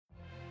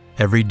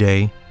Every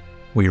day,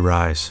 we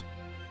rise,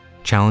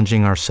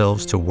 challenging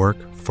ourselves to work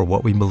for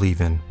what we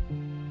believe in.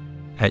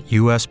 At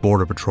U.S.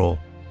 Border Patrol,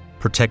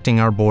 protecting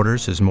our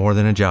borders is more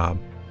than a job.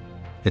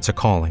 It's a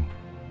calling.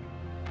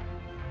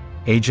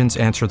 Agents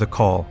answer the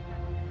call,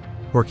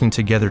 working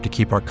together to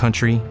keep our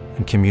country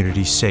and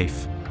communities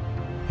safe.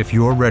 If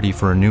you're ready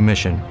for a new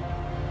mission,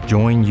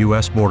 join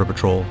U.S. Border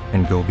Patrol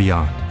and go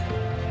beyond.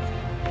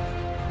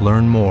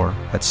 Learn more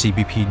at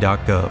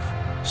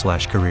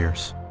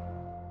cbp.gov/careers.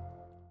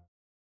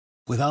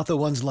 Without the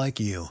ones like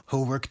you,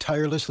 who work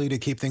tirelessly to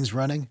keep things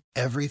running,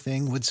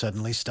 everything would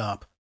suddenly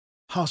stop.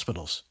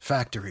 Hospitals,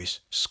 factories,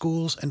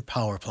 schools, and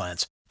power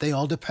plants, they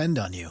all depend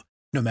on you.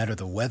 No matter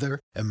the weather,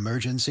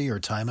 emergency, or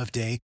time of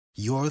day,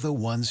 you're the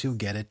ones who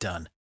get it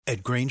done.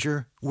 At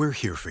Grainger, we're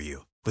here for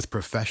you with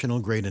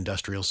professional-grade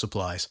industrial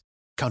supplies.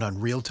 Count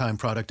on real-time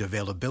product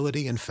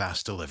availability and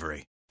fast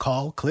delivery.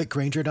 Call, click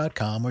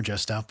Grainger.com, or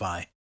just stop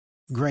by.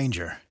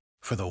 Grainger,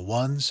 for the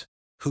ones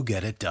who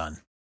get it done.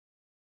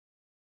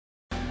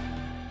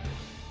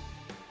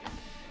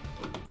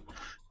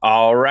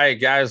 All right,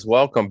 guys,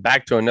 welcome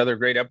back to another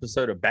great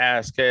episode of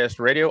Basscast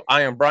Radio.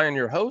 I am Brian,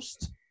 your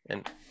host,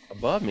 and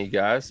above me,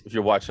 guys, if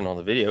you're watching on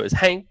the video, is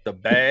Hank the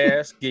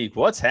Bass Geek.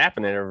 What's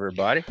happening,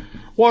 everybody?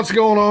 What's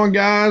going on,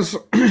 guys?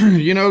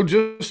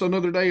 Just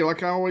another day.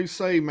 Like I always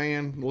say,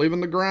 man,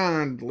 living the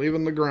grind.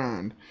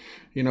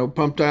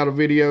 Pumped out a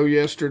video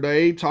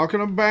yesterday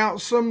talking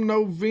about some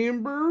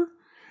November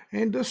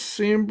and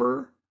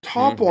December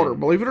topwater.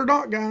 Believe it or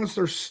not, guys,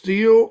 there's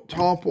still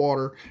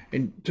topwater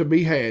and to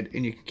be had,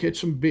 and you can catch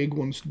some big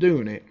ones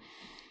doing it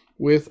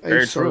with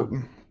a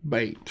certain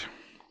bait.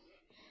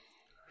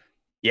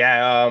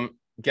 Yeah,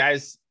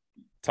 guys,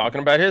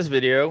 talking about his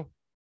video,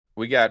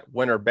 we got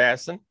Winter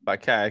Bassin by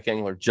kayak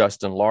angler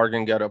Justin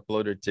Largan got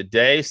uploaded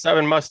today.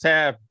 7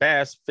 must-have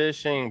bass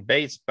fishing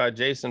baits by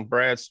Jason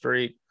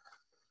Bradstreet,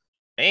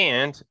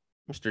 and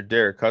Mr.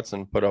 Derek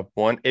Hudson put up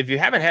one. If you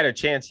haven't had a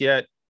chance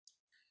yet,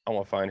 I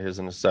want to find his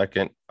in a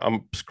second.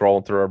 I'm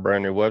scrolling through our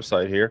brand new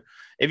website here.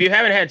 If you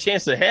haven't had a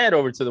chance to head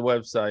over to the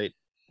website,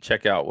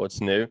 check out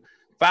what's new.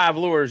 5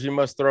 lures you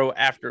must throw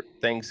after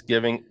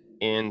Thanksgiving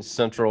in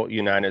Central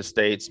United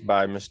States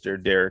by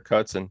Mr. Derek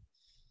Hudson.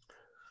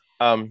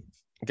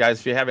 Guys,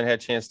 if you haven't had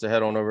a chance to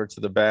head on over to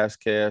the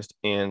Basscast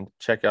and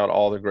check out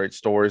all the great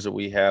stories that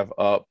we have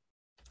up.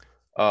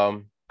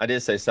 I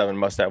did say 7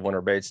 must-have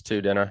winter baits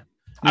too, didn't I?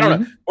 I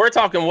don't know. We're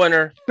talking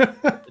winter.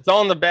 It's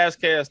on the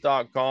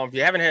basscast.com. If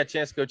you haven't had a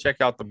chance to go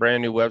check out the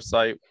brand new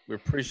website, we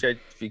appreciate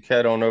if you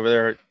head on over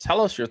there.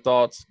 Tell us your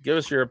thoughts. Give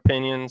us your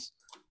opinions.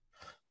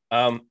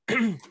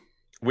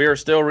 We are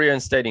still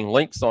reinstating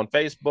links on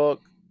Facebook,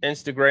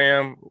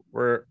 Instagram.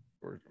 We're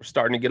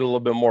starting to get a little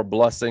bit more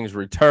blessings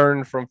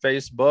returned from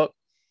Facebook.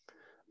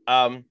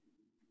 I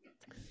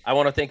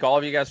want to thank all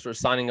of you guys for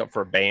signing up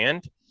for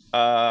Band.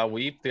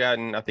 We've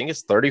gotten, I think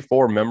it's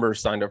 34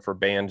 members signed up for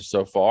Band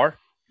so far.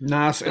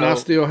 Nice, and I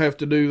still have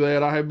to do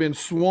that. I have been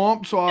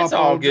swamped, so I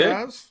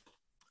apologize.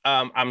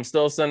 All good. I'm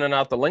still sending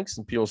out the links,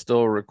 and people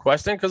still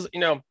requesting because,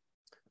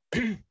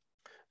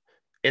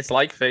 it's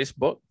like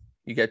Facebook.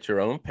 You get your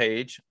own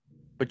page,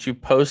 but you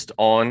post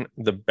on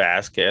the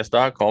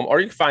basscast.com, or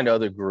you can find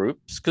other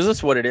groups because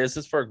that's what it is.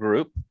 It's for a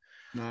group.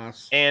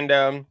 Nice. And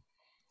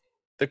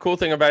the cool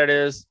thing about it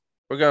is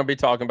we're going to be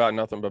talking about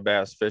nothing but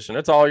bass fishing.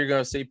 That's all you're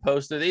going to see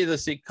posted. Either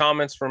see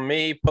comments from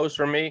me, posts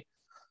from me,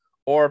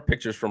 or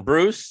pictures from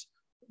Bruce.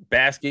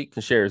 Bass Geek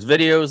can share his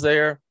videos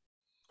there,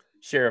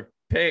 share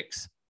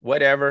pics,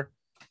 whatever.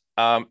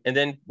 And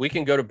then we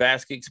can go to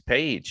Bass Geek's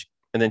page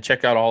and then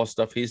check out all the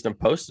stuff he's done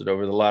posted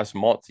over the last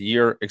month,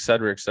 year, et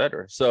cetera, et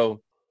cetera. So,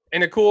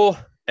 and the cool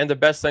and the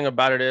best thing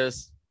about it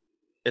is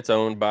it's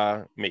owned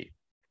by me.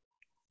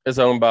 It's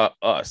owned by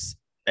us.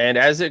 And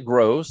as it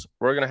grows,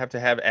 we're going to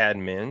have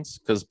admins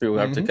because people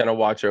have to kind of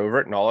watch over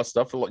it and all that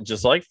stuff,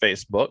 just like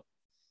Facebook.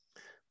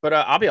 But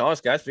I'll be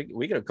honest, guys, if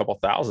we get a couple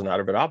thousand out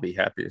of it, I'll be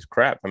happy as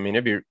crap. I mean,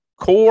 it'd be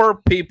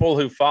core people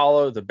who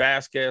follow the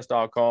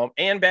basscast.com,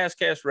 and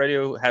Basscast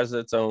Radio has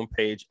its own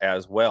page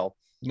as well.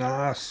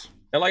 Nice.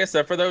 And like I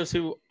said, for those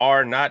who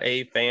are not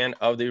a fan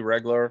of the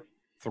regular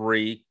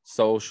 3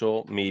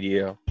 social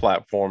media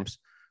platforms,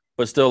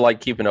 but still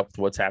like keeping up with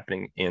what's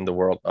happening in the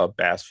world of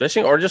bass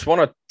fishing, or just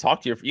want to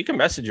talk to you can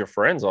message your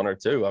friends on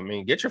it too. I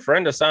mean, get your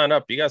friend to sign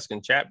up. You guys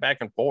can chat back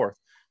and forth.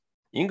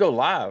 You can go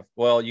live.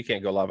 Well, you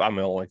can't go live. I'm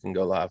the only one who can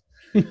go live.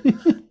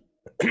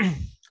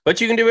 But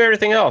you can do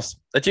everything else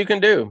that you can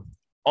do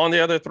on the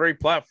other 3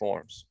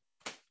 platforms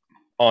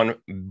on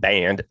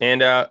Band.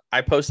 And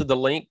I posted the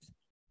link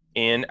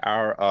in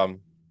our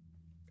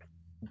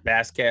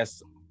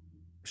Basscast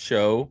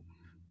show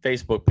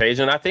Facebook page.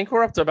 And I think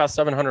we're up to about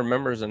 700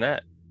 members in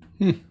that.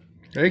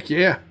 Heck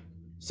yeah.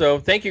 So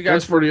thank you guys.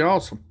 That's pretty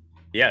awesome.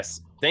 Yes.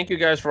 Thank you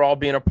guys for all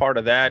being a part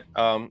of that.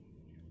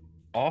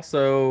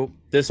 Also,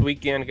 this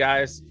weekend,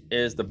 guys,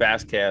 is the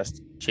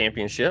Basscast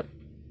Championship.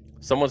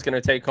 Someone's going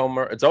to take home.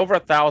 It's over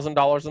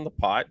 $1,000 in the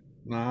pot.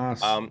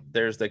 Nice.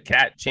 There's the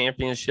Cat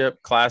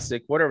Championship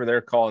Classic, whatever they're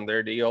calling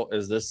their deal,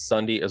 is this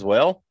Sunday as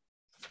well.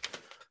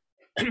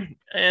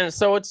 And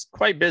so it's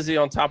quite busy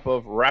on top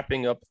of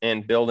wrapping up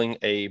and building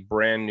a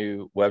brand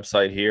new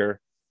website here.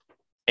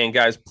 And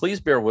guys, please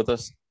bear with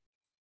us.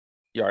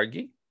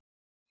 Yargi.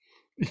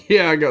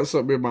 Yeah, I got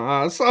something in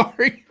my eye.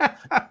 Sorry.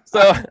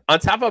 So on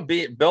top of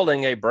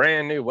building a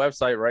brand new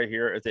website right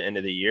here at the end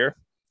of the year,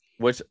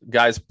 which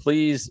guys,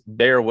 please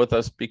bear with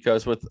us,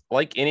 because with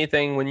like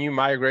anything, when you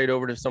migrate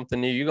over to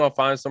something new, you're going to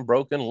find some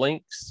broken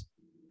links.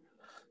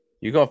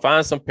 You're going to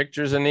find some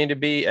pictures that need to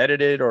be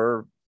edited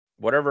or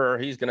whatever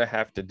he's going to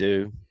have to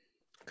do,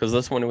 because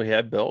this one we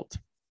had built.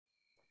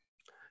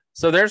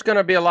 So there's going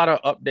to be a lot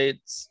of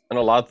updates and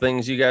a lot of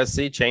things you guys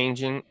see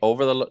changing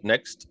over the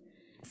next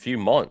few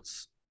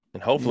months,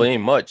 and hopefully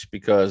ain't much,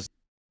 because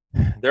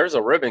there's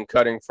a ribbon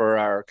cutting for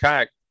our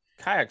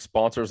kayak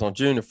sponsors on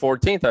June the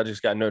 14th. I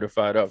just got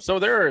notified of. So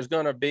there is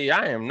going to be,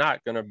 I am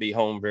not going to be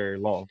home very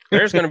long.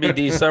 There's going to be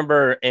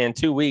December and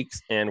 2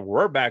 weeks, and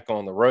we're back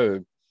on the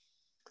road.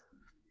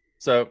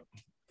 So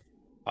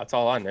that's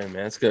all I know,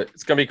 man. It's good.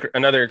 It's going to be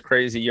another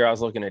crazy year. I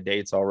was looking at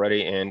dates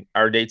already, and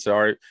our dates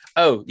are,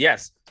 oh,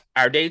 yes.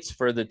 Our dates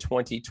for the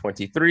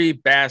 2023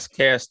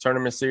 Basscast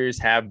Tournament Series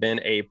have been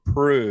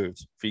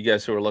approved for you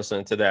guys who are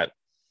listening to that.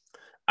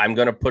 I'm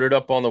going to put it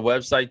up on the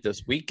website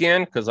this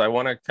weekend, because I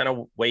want to kind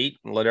of wait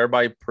and let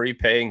everybody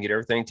prepay and get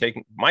everything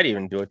taken. Might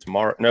even do it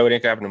tomorrow. No, it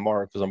ain't happening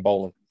tomorrow because I'm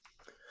bowling.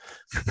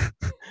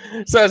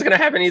 So it's going to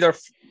happen either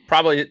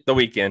probably the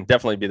weekend,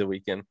 definitely be the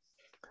weekend,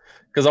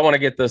 because I want to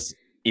get this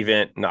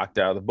event knocked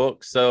out of the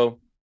book. So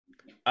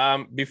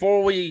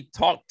before we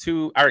talk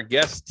to our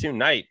guest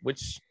tonight,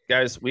 which,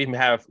 guys, we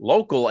have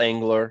local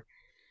angler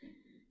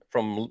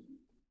from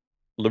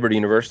Liberty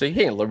University.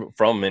 He ain't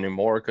from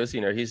anymore because,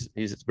 you know, he's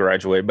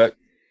graduated, but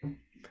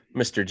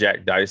Mr.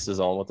 Jack Dice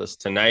is on with us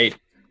tonight.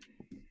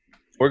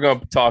 We're going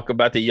to talk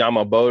about the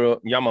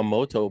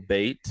Yamamoto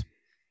bait,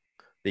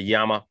 the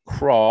Yama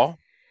Craw,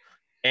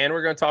 and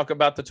we're going to talk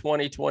about the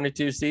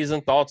 2022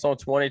 season, thoughts on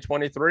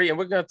 2023, and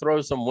we're going to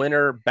throw some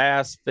winter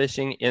bass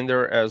fishing in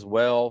there as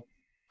well.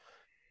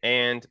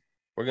 And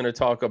we're going to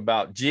talk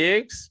about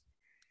jigs,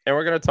 and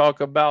we're going to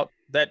talk about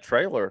that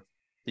trailer,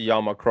 the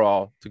Yama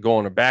Craw, to go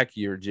on the back of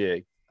your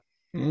jig.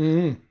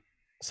 Mm-hmm.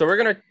 So we're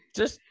going to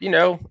just, you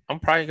know, I'm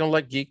probably going to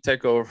let Geek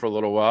take over for a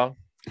little while.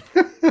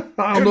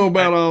 I don't know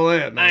about all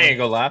that. I ain't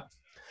going to lie.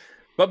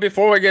 But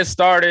before we get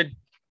started,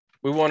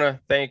 we want to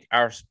thank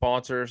our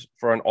sponsors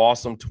for an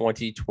awesome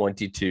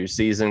 2022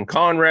 season.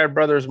 Conrad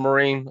Brothers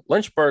Marine,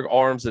 Lynchburg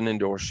Arms and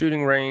Indoor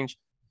Shooting Range,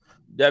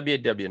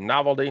 WW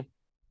Novelty,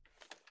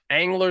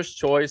 Angler's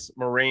Choice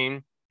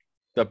Marine,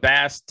 the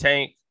Bass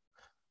Tank,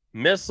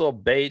 Missile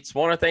Baits.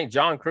 Want to thank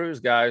John Cruz,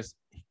 guys.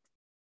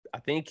 I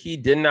think he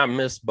did not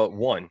miss but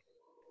one,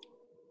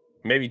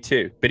 maybe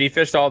two, but he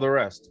fished all the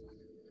rest.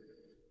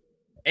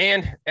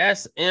 And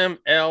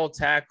SML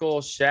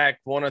Tackle Shack.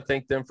 Want to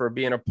thank them for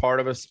being a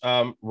part of us.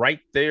 Right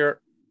there,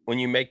 when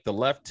you make the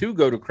left to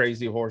go to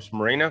Crazy Horse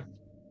Marina,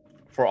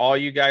 for all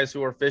you guys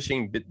who are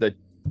fishing the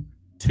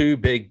two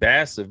big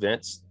bass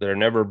events that have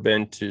never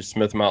been to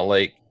Smith Mountain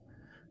Lake,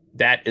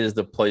 that is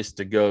the place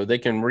to go. They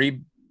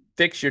can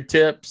fix your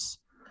tips,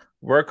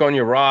 work on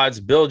your rods,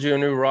 build you a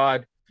new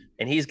rod,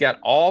 and he's got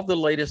all the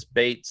latest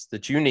baits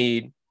that you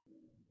need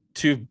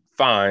to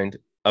find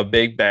a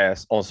big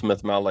bass on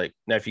Smith Mountain Lake.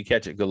 Now, if you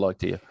catch it, good luck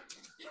to you.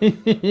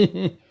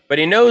 But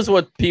he knows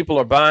what people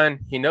are buying.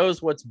 He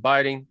knows what's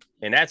biting,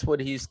 and that's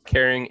what he's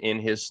carrying in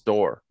his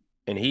store.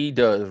 And he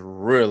does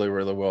really,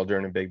 really well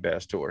during the Big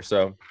Bass Tour.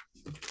 So,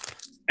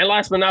 and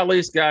last but not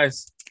least,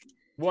 guys,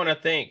 want to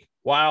thank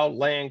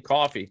Wildland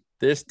Coffee.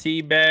 This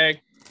tea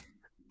bag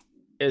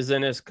is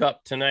in his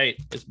cup tonight.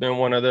 It's been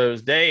one of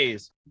those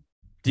days.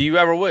 Do you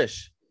ever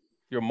wish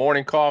your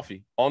morning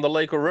coffee on the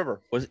lake or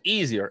river was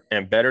easier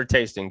and better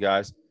tasting,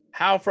 guys?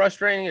 How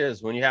frustrating it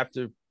is when you have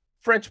to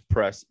French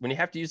press, when you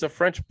have to use a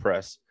French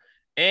press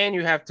and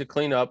you have to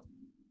clean up,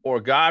 or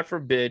God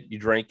forbid, you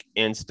drink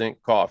instant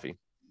coffee.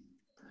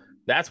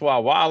 That's why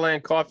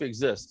Wildland Coffee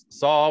exists.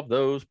 Solve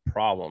those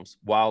problems.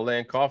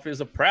 Wildland Coffee is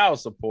a proud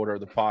supporter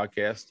of the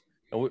podcast,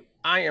 and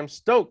I am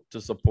stoked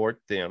to support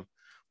them.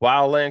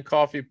 Wildland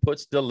Coffee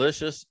puts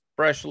delicious,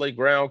 freshly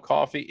ground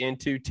coffee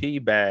into tea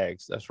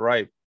bags. That's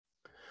right.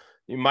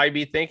 You might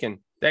be thinking,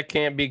 that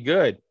can't be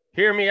good.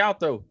 Hear me out,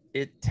 though.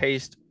 It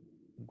tastes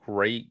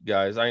great,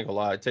 guys. I ain't gonna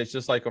lie. It tastes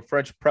just like a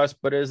French press,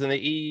 but it is in the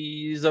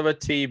ease of a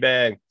tea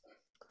bag.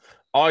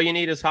 All you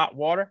need is hot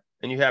water,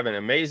 and you have an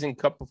amazing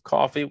cup of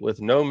coffee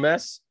with no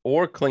mess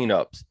or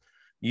cleanups.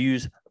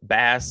 Use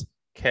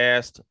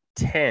Basscast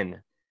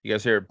 10. You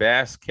guys hear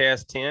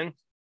Basscast 10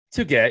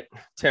 to get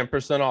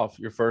 10% off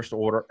your first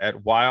order at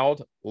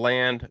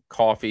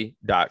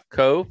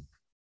wildlandcoffee.co.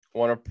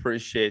 Want to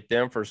appreciate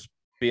them for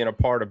being a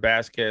part of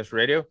Basscast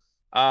Radio.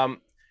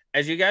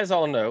 As you guys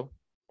all know,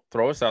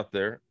 throw us out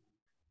there.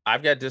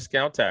 I've got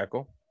Discount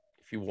Tackle.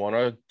 If you want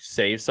to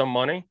save some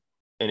money,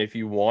 and if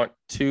you want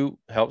to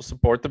help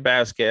support the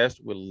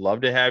Basscast, we'd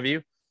love to have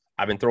you.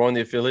 I've been throwing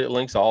the affiliate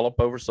links all up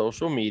over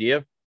social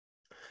media.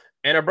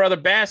 And our brother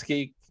Bass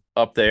Geek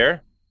up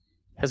there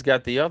has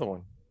got the other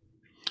one.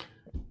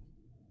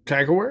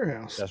 Tackle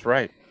Warehouse. That's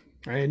right.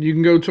 And you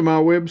can go to my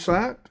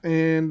website,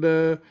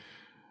 and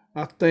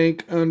I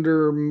think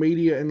under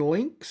media and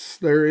links,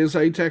 there is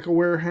a Tackle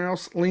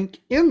Warehouse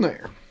link in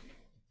there.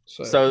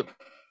 So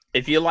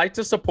if you like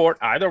to support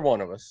either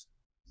one of us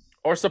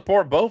or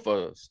support both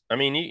of us, I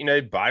mean, you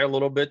know, buy a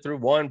little bit through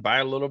one, buy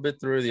a little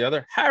bit through the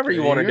other, however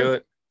you want to do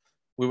it.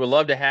 We would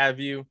love to have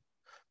you.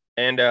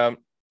 And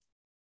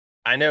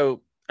I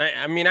know,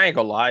 I mean, I ain't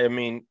gonna lie. I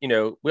mean, you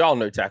know, we all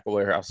know Tackle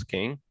Warehouse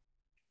King.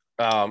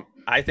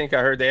 I think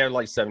I heard they have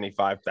like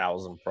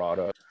 75,000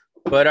 products.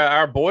 But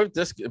our boys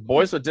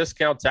with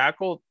Discount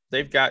Tackle,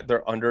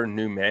 they're under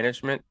new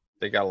management.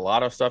 They got a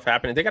lot of stuff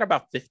happening. They got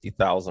about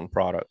 50,000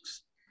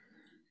 products.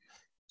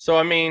 So,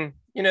 I mean,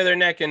 you know, they're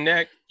neck and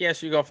neck.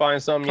 Yes, you're going to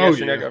find some. Yes,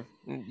 you're neck.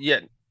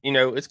 Yeah, you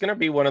know, it's going to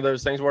be one of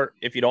those things where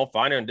if you don't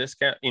find it on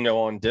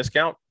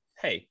discount,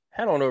 hey,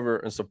 head on over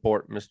and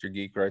support Mr.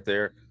 Geek right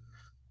there.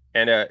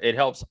 And it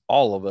helps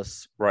all of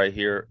us right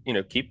here, you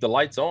know, keep the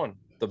lights on.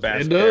 The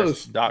Bass It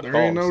does. There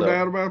ain't no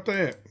doubt about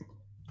that.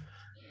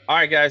 All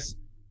right, guys.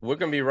 We're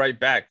going to be right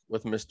back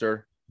with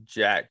Mr.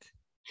 Jack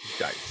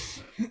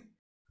Dice.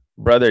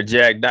 Brother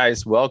Jack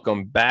Dice,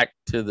 welcome back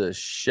to the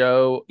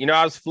show. You know,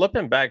 I was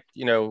flipping back,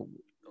 you know,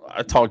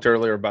 I talked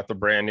earlier about the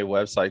brand new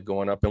website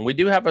going up, and we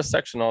do have a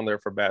section on there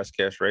for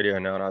Basscast Radio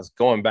now, and I was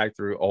going back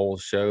through old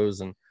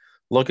shows and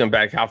looking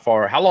back how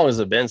long has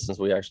it been since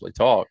we actually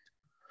talked?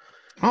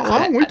 How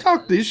long? We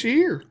talked this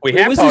year. We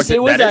have talked.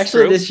 It was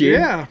actually this year.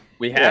 Yeah.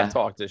 We have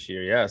talked this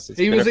year, yes.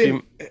 He was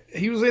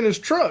in his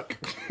truck.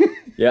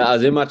 Yeah, I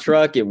was in my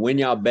truck at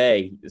Winyah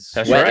Bay.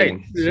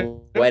 Sweating, That's right.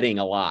 Sweating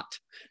a lot.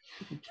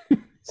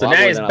 So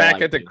now he's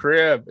back at the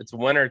crib. It's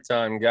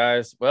wintertime,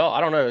 guys. Well,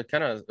 I don't know. It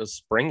kind of was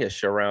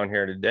springish around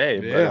here today.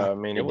 But I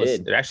mean,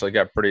 it actually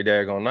got pretty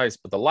daggone nice.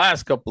 But the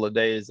last couple of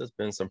days, it's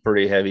been some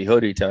pretty heavy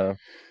hoodie time.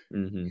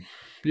 Mm-hmm.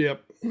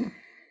 Yep.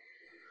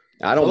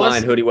 I don't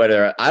mind hoodie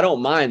weather. I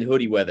don't mind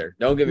hoodie weather.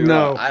 Don't get me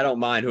wrong. I don't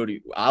mind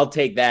hoodie. I'll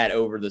take that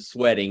over the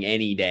sweating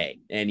any day.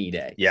 Any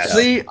day. Yeah. So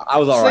I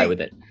was all right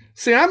with it.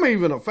 See, I'm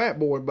even a fat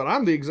boy, but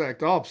I'm the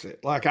exact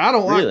opposite. Like, I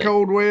don't like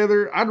cold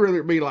weather. I'd rather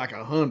it be like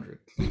 100.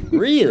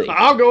 Really?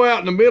 I'll go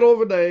out in the middle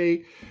of a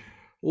day,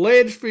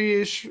 ledge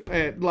fish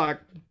at like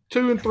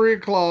 2 and 3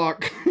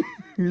 o'clock,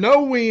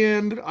 no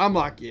wind. I'm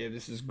like, yeah,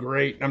 this is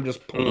great. I'm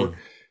just pouring.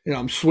 You know,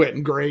 I'm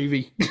sweating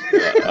gravy.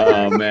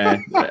 Oh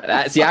man.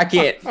 See, I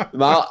can't.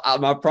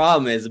 My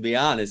problem is, to be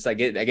honest, I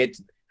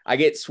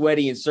get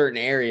sweaty in certain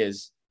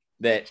areas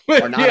that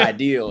are not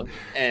ideal.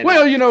 And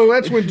well, you know,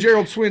 that's when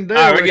Gerald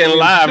Swindell. We're getting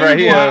live right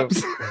here.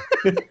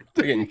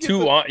 We're getting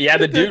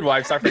the dude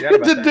wipes. I forgot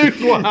about the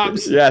dude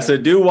wipes. Yeah, so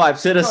dude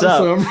wipes, hit us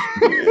up.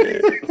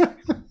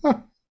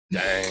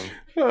 Dang.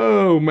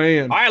 Oh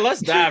man. All right,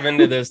 let's dive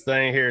into this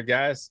thing here,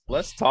 guys.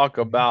 Let's talk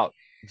about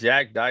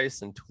Jack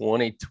Dice in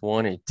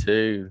 2022.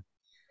 You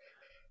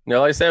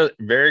know, like I said,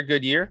 very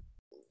good year.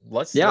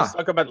 Let's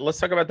talk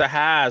about the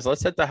highs.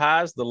 Let's hit the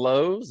highs, the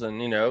lows,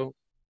 and you know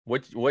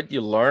what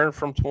you learned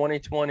from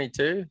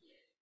 2022.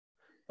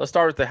 Let's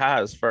start with the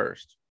highs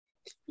first.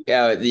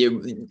 Yeah,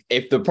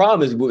 if the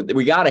problem is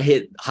we got to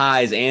hit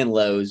highs and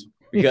lows,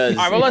 because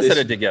all right, well, let's hit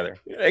it together.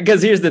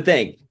 Because here's the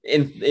thing: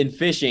 in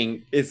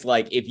fishing, it's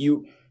like if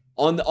you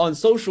on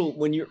social,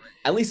 when you're,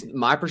 at least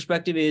my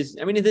perspective is,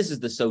 I mean, this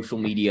is the social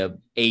media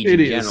age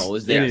in general,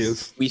 is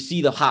that we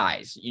see the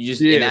highs, you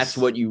just and that's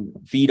what you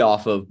feed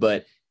off of.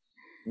 But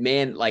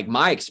man, like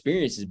my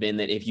experience has been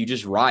that if you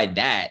just ride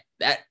that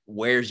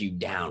wears you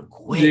down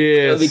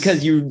quick,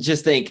 because you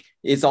just think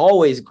it's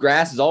always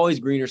grass is always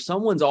greener.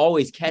 Someone's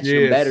always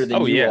catching them better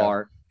than you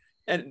are.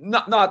 And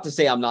not to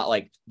say I'm not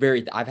like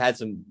I've had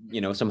some, you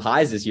know, some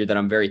highs this year that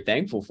I'm very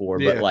thankful for,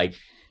 but like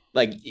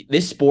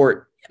this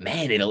sport,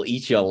 man, it'll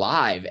eat you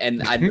alive.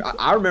 And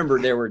I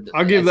remember there were,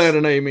 I'll give that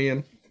an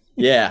amen.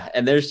 Yeah.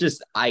 And there's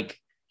just, I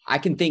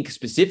can think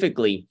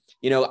specifically,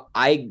 you know,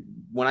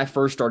 when I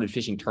first started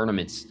fishing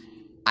tournaments,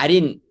 I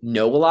didn't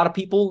know a lot of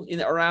people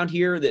around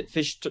here that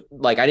fished.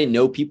 Like I didn't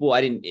know people.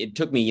 It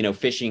took me, you know,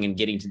 fishing and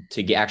getting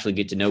to actually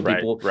get to know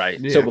people. Right.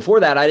 Yeah. So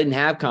before that, I didn't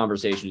have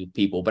conversations with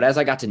people, but as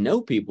I got to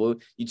know people,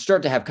 you'd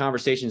start to have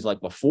conversations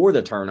like before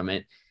the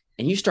tournament,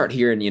 and you start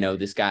hearing, you know,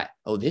 this guy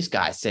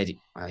said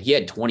he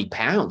had 20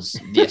 pounds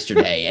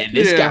yesterday, and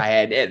this guy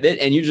had,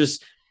 and you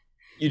just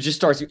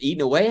start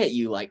eating away at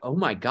you like, oh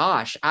my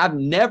gosh, I've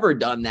never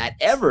done that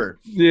ever.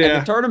 Yeah.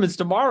 And the tournament's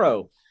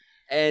tomorrow.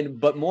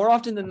 But more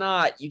often than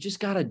not, you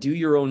just got to do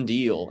your own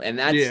deal. And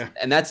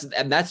that's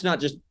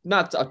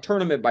not a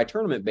tournament by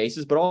tournament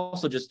basis, but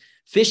also just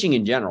fishing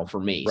in general for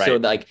me. Right. So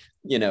like,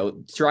 you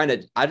know,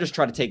 I just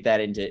try to take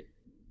that into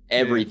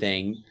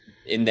everything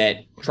in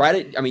that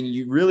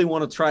you really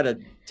want to try to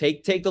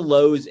take the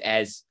lows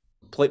as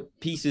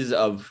pieces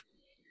of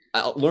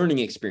learning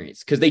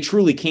experience, because they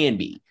truly can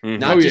be. Mm-hmm.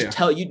 Not just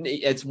tell you.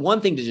 It's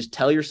one thing to just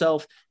tell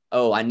yourself,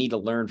 oh, I need to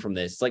learn from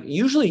this. Like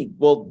usually,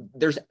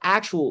 there's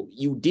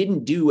you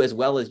didn't do as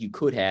well as you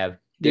could have.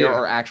 There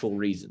are actual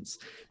reasons,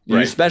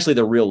 especially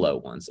the real low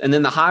ones. And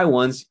then the high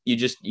ones, you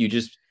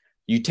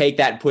take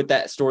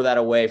that, store that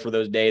away for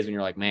those days when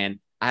you're like, man,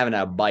 I haven't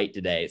had a bite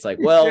today. It's like,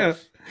 well,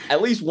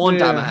 at least one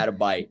time I had a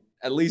bite.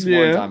 At least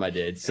one time I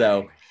did.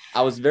 So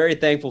I was very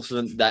thankful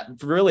for that.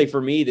 Really,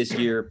 for me this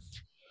year,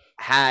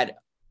 had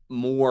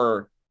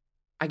more,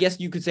 I guess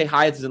you could say,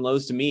 highs and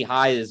lows. To me,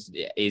 high is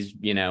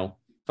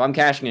if I'm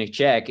cashing a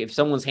check, if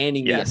someone's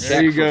handing me a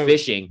check for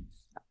fishing,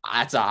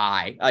 that's a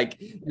high.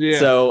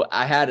 So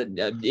I had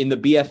in the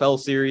BFL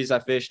series I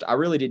fished.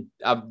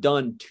 I've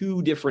done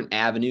 2 different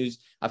avenues.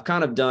 I've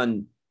kind of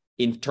done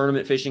in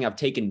tournament fishing. I've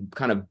taken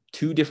kind of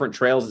 2 different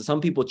trails. Some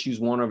people choose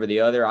one over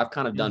the other. I've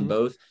kind of done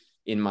both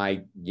in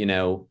my,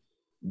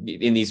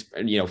 in these,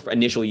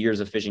 initial years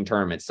of fishing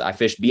tournaments. I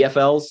fished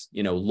BFLs,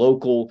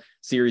 local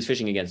series,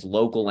 fishing against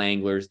local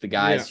anglers, the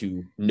guys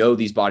who know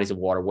these bodies of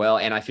water well.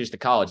 And I fished the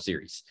college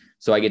series.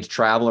 So I get to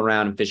travel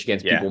around and fish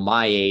against people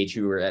my age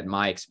who are at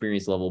my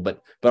experience level,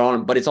 but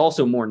it's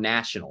also more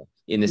national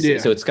in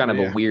this. So it's kind of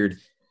a weird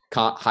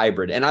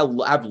hybrid. And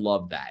I've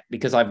loved that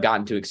because I've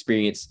gotten to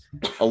experience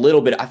a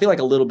little bit. I feel like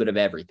a little bit of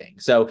everything.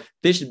 So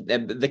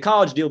the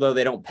college deal, though,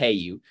 they don't pay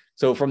you.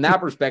 So from that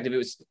perspective,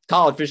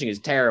 college fishing is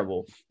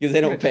terrible because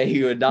they don't pay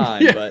you a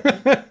dime. But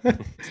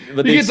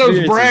you get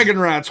those bragging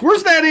rights.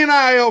 Where's that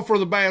NIL for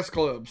the bass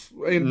clubs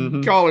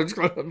and college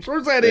clubs?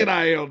 Where's that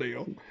NIL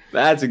deal?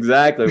 That's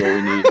exactly what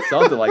we need.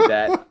 Something like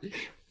that.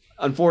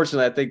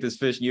 Unfortunately, I think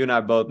you and I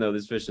both know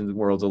this fishing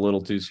world's a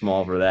little too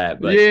small for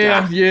that. But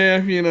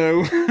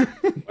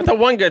But the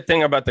one good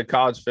thing about the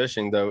college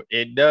fishing, though,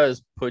 it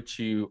does put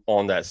you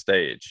on that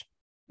stage.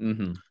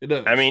 It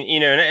does. I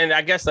mean, and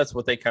I guess that's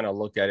what they kind of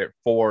look at it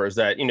for, is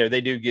that,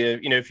 they do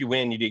give, if you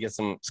win, you do get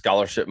some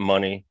scholarship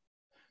money.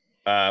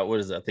 What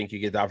is it? I think you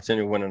get the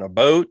opportunity to win in a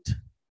boat.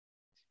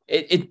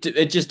 It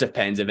just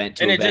depends event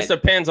to event. And it just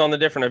depends on the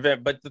different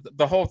event. But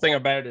the whole thing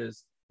about it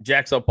is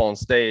Jack's up on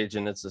stage,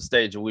 and it's a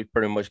stage that we've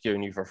pretty much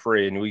given you for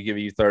free. And we give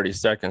you 30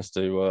 seconds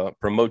to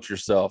promote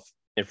yourself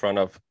in front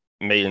of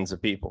millions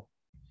of people.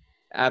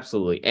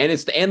 Absolutely.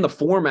 And the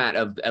format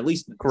of, at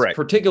least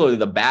particularly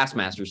the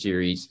Bassmaster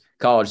Series,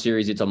 college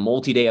series, it's a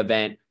multi-day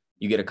event.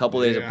 You get a couple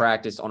of days of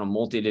practice on a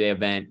multi-day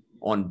event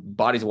on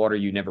bodies of water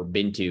you've never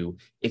been to.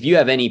 If you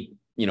have any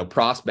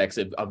prospects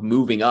of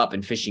moving up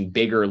and fishing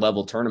bigger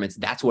level tournaments,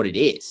 that's what it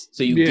is.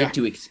 So you get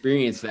to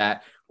experience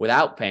that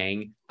without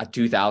paying a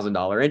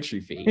 $2,000 entry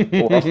fee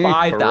or a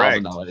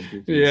 $5,000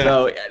 entry fee.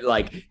 So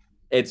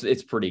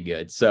it's pretty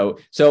good. So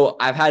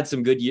I've had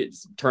some good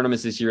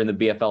tournaments this year in the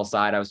BFL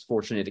side. I was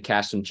fortunate to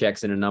cash some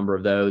checks in a number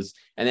of those.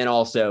 And then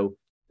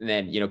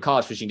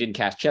college fishing didn't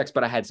cash checks,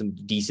 but I had some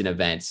decent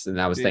events, and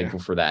I was thankful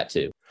for that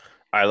too.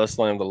 All right, let's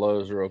slam the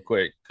lows real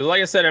quick. Because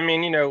like I said, I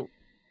mean,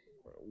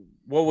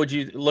 what would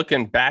you,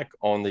 looking back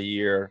on the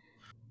year,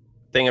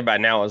 thing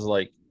about now is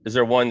is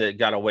there one that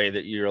got away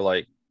that you're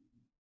like,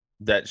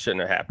 that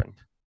shouldn't have happened?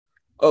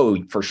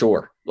 Oh, for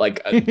sure.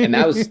 And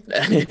that was,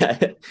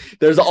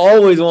 there's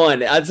always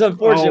one. It's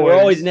unfortunate. We're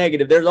always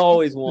negative. There's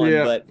always one,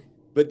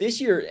 but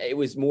this year it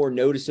was more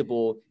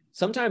noticeable.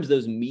 Sometimes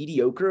those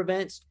mediocre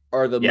events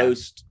are the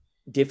most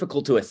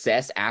difficult to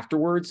assess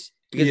afterwards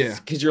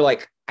because you're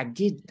like, I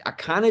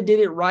kind of did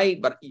it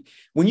right. But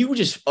when you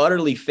just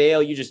utterly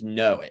fail, you just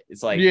know it.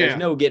 It's like, there's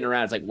no getting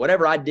around. It's like,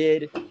 whatever I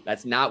did,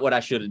 that's not what I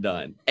should have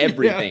done.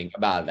 Everything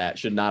about that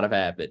should not have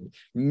happened.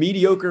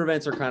 Mediocre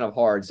events are kind of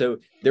hard. So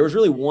there was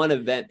really one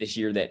event this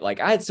year that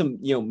I had some,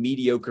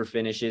 mediocre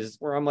finishes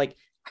where I'm like,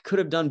 I could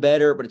have done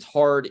better, but it's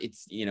hard.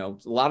 It's, a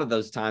lot of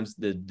those times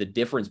the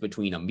difference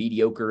between a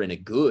mediocre and a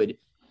good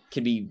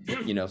can be,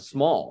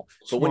 small,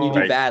 but when you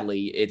do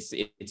badly, it's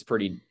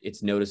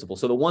noticeable.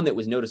 So the one that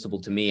was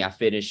noticeable to me, I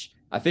fished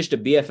a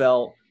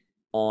BFL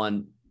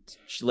on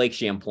Lake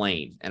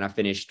Champlain, and I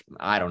finished,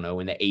 I don't know,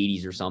 in the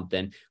 80s or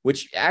something,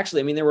 which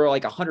actually, I mean, there were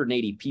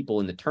 180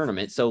 people in the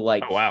tournament. So oh,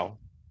 wow.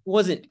 It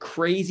wasn't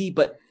crazy,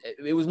 but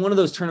it was one of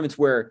those tournaments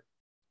where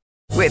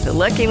with the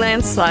Lucky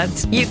Land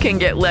Slots, you can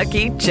get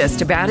lucky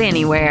just about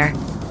anywhere.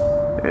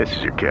 This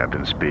is your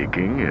captain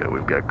speaking.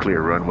 We've got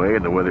clear runway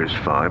and the weather's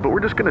fine, but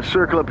we're just going to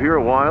circle up here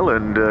a while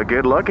and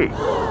get lucky.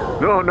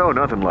 No,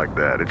 nothing like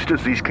that. It's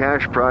just these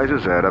cash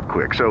prizes add up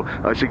quick. So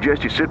I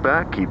suggest you sit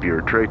back, keep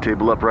your tray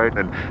table upright,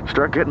 and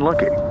start getting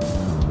lucky.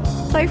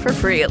 Play for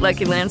free at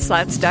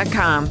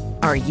LuckyLandSlots.com.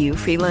 Are you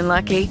feeling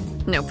lucky?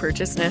 No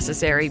purchase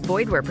necessary.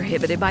 Void where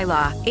prohibited by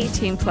law.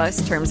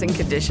 18+ terms and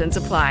conditions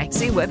apply.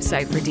 See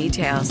website for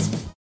details.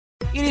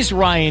 It is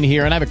Ryan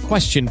here, and I have a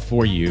question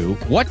for you.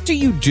 What do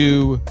you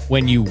do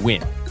when you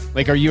win?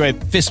 Are you a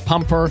fist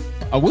pumper,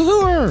 a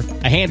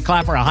woohooer, a hand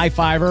clapper, a high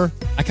fiver?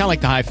 I kind of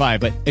like the high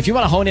five, but if you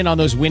want to hone in on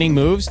those winning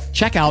moves,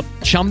 check out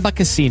Chumba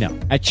Casino.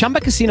 At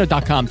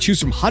ChumbaCasino.com, choose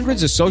from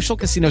hundreds of social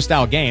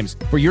casino-style games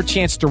for your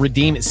chance to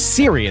redeem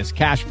serious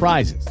cash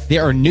prizes.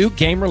 There are new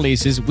game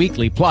releases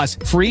weekly, plus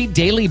free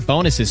daily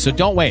bonuses, so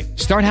don't wait.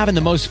 Start having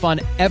the most fun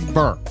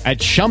ever at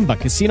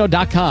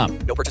ChumbaCasino.com.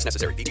 No purchase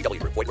necessary.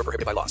 VGW. Void where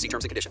prohibited by law. See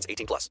terms and conditions.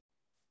 18+.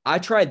 I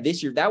tried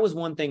this year. That was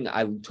one thing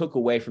I took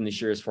away from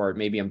this year as far as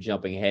maybe I'm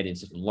jumping ahead and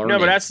just learning.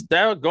 No,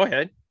 but go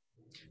ahead.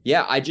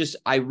 Yeah,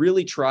 I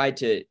really tried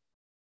to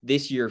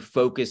this year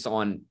focus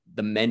on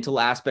the mental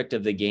aspect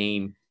of the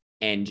game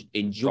and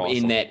enjoy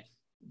in that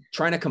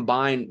trying to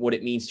combine what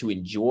it means to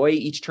enjoy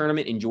each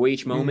tournament, enjoy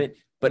each moment,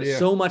 But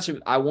so much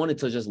of I wanted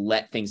to just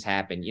let things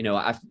happen. You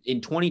know,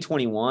 in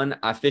 2021,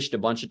 I fished a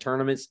bunch of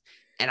tournaments,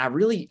 and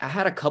I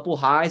had a couple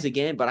highs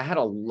again, but I had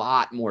a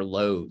lot more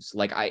lows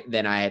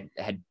than I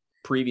had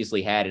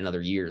previously had in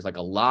other years. Like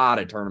a lot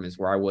of tournaments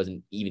where I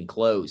wasn't even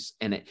close,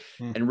 and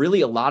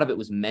really a lot of it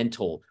was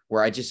mental,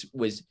 where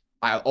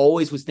I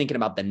always was thinking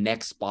about the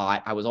next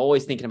spot. I was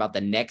always thinking about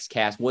the next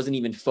cast, wasn't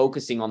even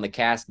focusing on the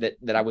cast that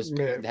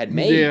I had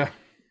made. Yeah.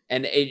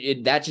 And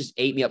that just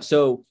ate me up.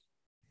 So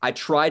I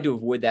tried to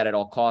avoid that at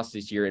all costs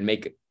this year and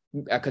make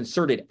a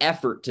concerted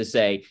effort to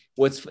say,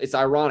 it's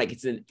ironic.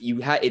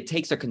 It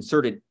takes a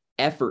concerted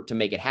effort to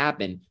make it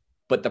happen,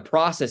 but the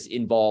process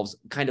involves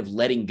kind of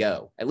letting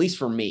go, at least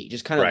for me,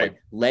 just kind of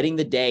like letting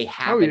the day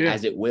happen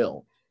as it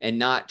will and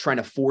not trying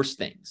to force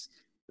things.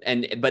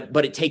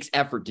 But it takes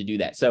effort to do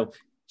that. So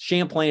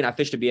Champlain, I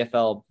fished a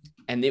BFL,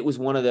 and it was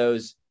one of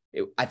those.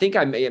 I think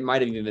it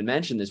might have even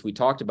mentioned this. We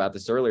talked about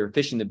this earlier.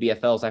 Fishing the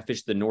BFLs, I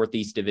fished the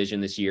Northeast Division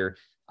this year.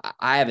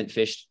 I haven't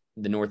fished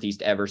the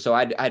Northeast ever, so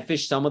I'd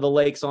fished some of the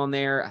lakes on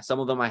there. Some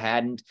of them I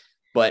hadn't,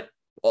 but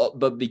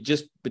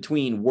just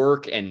between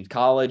work and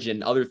college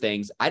and other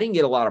things, I didn't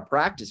get a lot of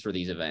practice for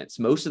these events.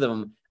 Most of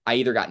them, I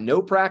either got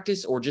no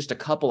practice or just a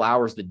couple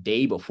hours the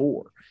day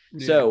before.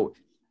 Yeah. So,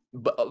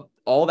 but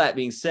all that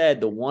being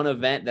said, the one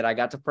event that I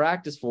got to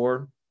practice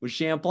for was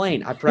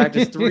Champlain. I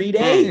practiced 3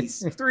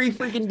 days, 3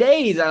 freaking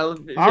days. I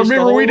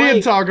remember we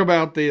did talk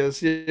about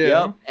this. Yeah.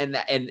 Yep.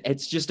 And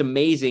it's just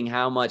amazing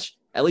how much,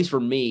 at least for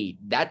me,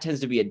 that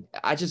tends to be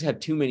I just have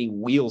too many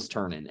wheels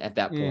turning at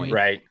that point.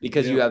 Right.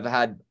 Because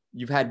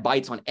you've had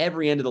bites on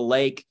every end of the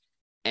lake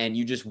and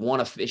you just want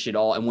to fish it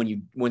all.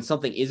 And when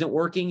something isn't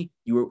working,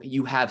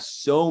 you have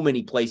so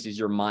many places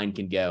your mind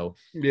can go.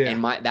 Yeah.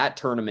 And that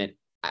tournament,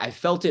 I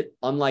felt it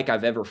unlike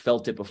I've ever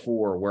felt it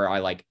before, where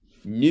I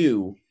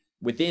knew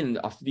within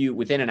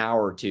an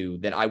hour or two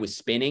that I was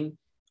spinning,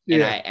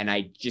 and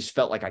I just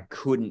felt like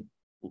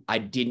I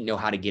didn't know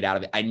how to get out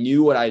of it. I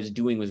knew what I was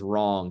doing was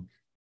wrong,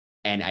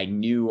 and I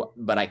knew,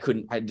 but I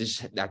couldn't. I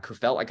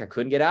felt like I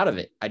couldn't get out of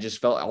it. I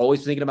just felt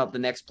always thinking about the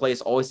next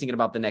place, always thinking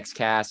about the next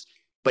cast,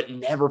 but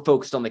never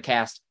focused on the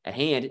cast at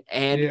hand.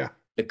 And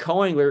my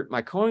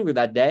co-angler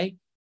that day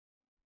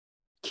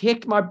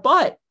kicked my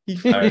butt. He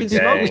fucking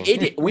smoked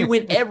me.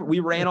 We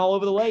ran all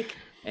over the lake.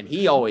 And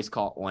he always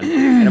caught one.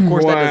 And of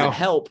course, that doesn't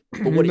help.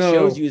 But what it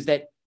shows you is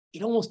that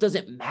it almost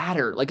doesn't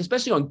matter. Like,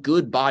 especially on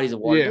good bodies of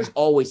water, there's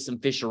always some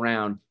fish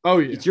around. Oh,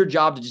 yeah. It's your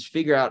job to just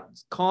figure out,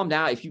 calm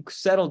down. If you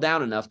settle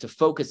down enough to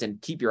focus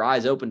and keep your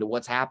eyes open to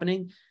what's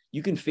happening,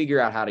 you can figure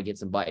out how to get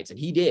some bites. And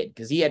he did,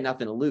 because he had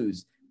nothing to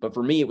lose. But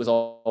for me, it was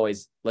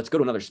always, let's go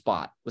to another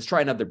spot. Let's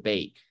try another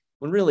bait.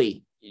 When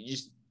really,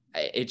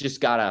 it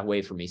just got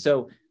away from me.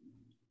 So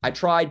I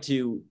tried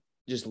to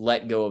just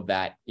let go of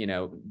that,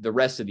 the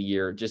rest of the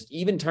year, just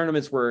even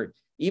tournaments where,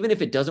 even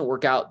if it doesn't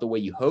work out the way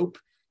you hope,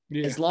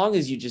 as long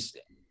as you just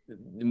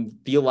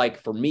feel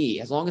like, for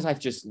me, as long as I've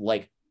just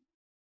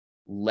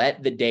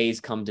let the days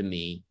come to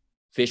me,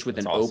 fish with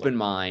an open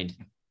mind,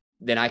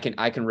 then I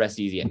can rest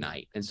easy at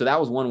night. And so that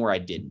was one where I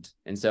didn't.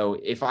 And so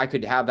if I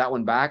could have that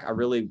one back,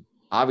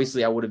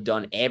 obviously I would have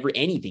done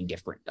anything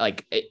different. I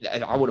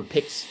would have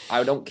picked,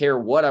 I don't care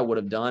what I would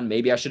have done.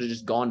 Maybe I should have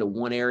just gone to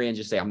one area and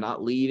just say, I'm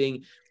not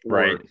leaving,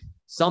 or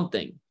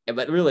something.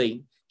 But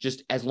really,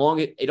 just as long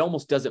as it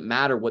almost doesn't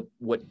matter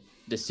what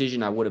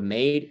decision I would have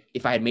made,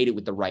 if I had made it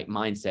with the right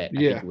mindset, I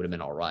think it would have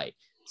been all right.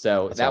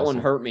 So that's awesome. One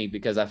hurt me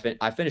because I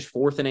finished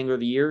 4th in Angler of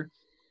the Year.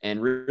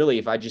 And really,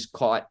 if I just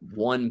caught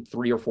one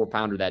 3 or 4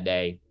 pounder that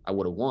day, I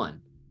would have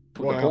won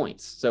the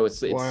points. So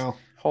it's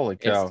holy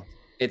cow.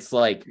 It's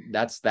like,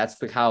 that's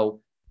how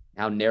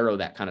narrow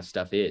that kind of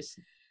stuff is.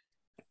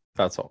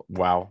 That's all.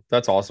 Wow.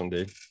 That's awesome,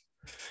 dude.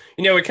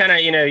 We kind of,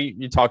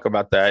 you talk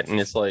about that, and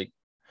it's like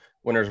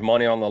when there's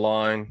money on the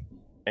line,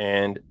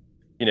 and,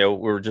 we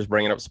were just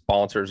bringing up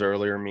sponsors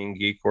earlier, me and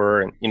Geek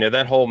were, and,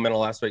 that whole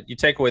mental aspect, you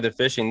take away the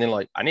fishing, then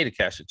I need to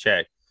cash a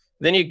check.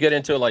 Then you get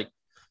into a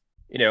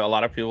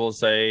lot of people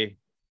say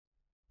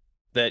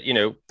that,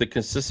 the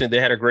consistency,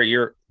 they had a great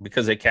year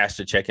because they cashed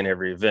a check in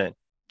every event.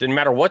 Didn't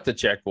matter what the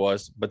check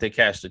was, but they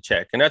cashed a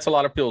check. And that's a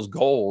lot of people's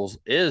goals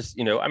is,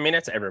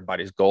 that's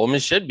everybody's goal. It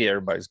should be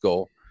everybody's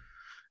goal.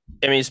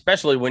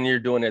 Especially when you're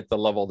doing it at the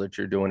level that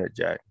you're doing it,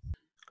 Jack.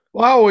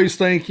 Well, I always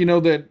think,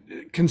 that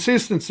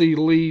consistency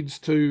leads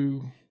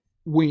to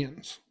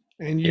wins.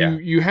 And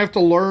you have to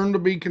learn to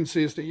be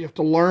consistent. You have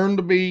to learn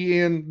to be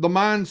in the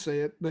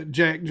mindset that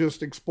Jack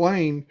just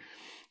explained.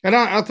 And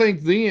I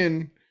think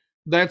then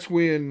that's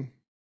when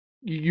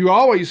you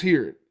always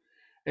hear it.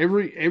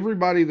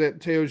 Everybody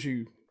that tells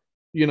you,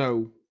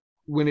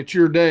 when it's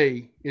your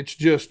day, it's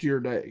just your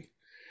day.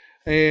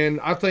 And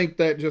I think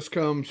that just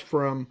comes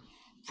from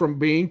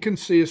being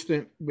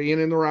consistent, being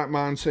in the right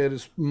mindset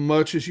as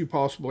much as you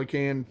possibly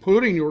can,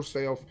 putting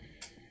yourself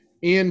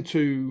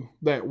into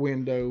that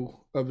window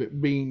of it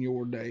being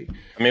your day.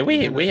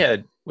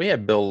 We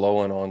had Bill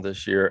Lowen on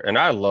this year, and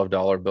I love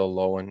Dollar Bill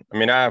Lowen.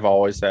 I've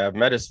always have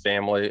met his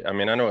family. I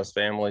know his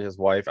family, his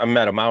wife. I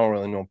met him. I don't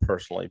really know him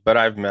personally, but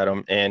I've met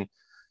him. And,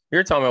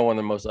 You're talking about one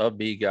of the most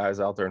upbeat guys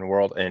out there in the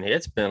world, and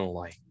it's been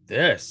like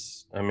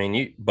this. I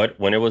mean, but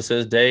when it was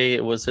his day,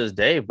 it was his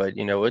day. But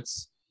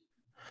it's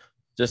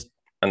just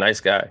a nice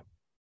guy.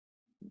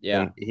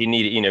 Yeah, and he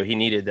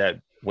needed that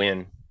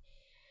win.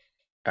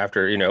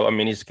 After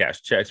he's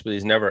cashed checks, but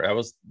he's never. I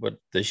was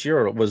this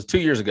year was 2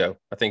 years ago.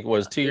 I think it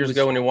was 2 years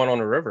ago when he won on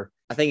the river.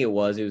 I think it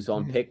was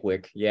on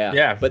Pickwick. Yeah.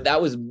 Yeah. But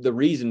that was the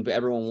reason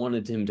everyone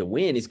wanted him to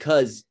win, is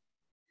because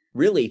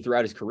really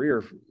throughout his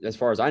career, as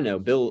far as I know,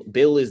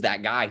 Bill is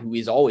that guy who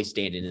is always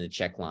standing in the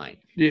check line.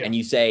 Yeah. And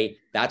you say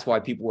that's why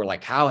people were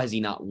like, how has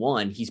he not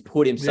won? He's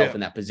put himself in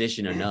that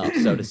position enough.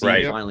 So to see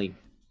him finally,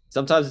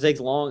 sometimes it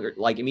takes longer.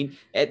 Like, I mean,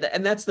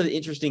 and that's the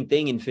interesting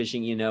thing in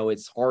fishing,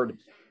 it's hard.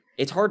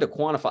 It's hard to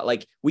quantify.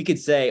 Like, we could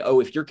say, oh,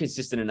 if you're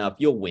consistent enough,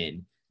 you'll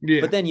win.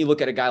 Yeah. But then you look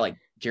at a guy like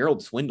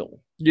Gerald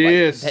Swindle.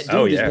 Yes. Like, that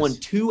dude has won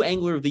 2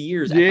 Angler of the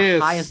Years at the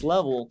highest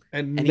level,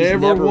 and he's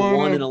never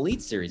won an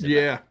Elite Series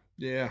event.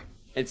 Yeah.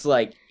 It's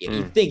like,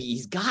 you think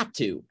he's got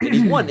to. And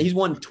he's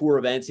won tour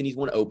events and he's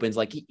won opens.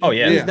 Like, he's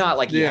not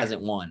like he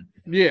hasn't won.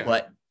 Yeah.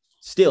 But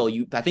still,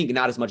 I think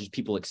not as much as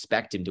people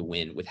expect him to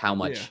win, with how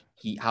much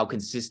how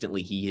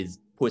consistently he has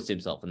puts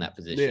himself in that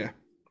position. Yeah.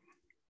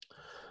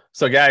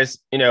 So guys,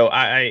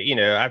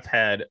 I've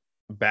had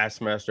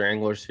Bassmaster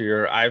anglers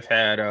here. I've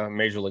had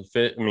Major League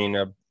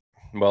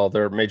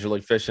they're Major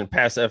League Fishing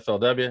past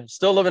FLW,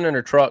 still living in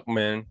a truck,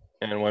 men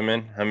and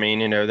women. I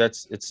mean,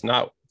 it's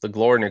not the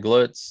glory and the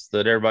glitz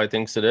that everybody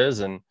thinks it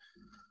is. And,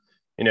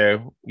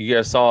 you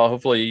guys saw,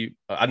 hopefully,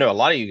 I know a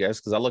lot of you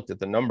guys, because I looked at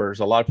the numbers,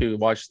 a lot of people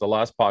watched the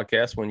last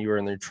podcast when you were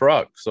in the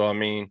truck. So, I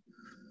mean,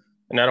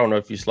 and I don't know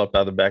if you slept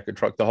out of the back of the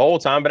truck the whole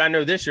time, but I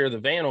know this year the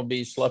van will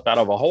be slept out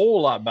of a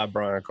whole lot by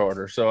Brian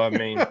Carter. So, I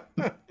mean,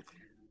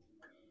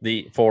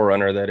 the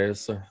Forerunner, that is.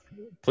 So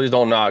please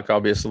don't knock.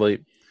 I'll be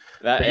asleep.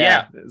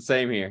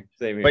 Same here.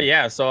 But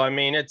yeah, so I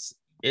mean,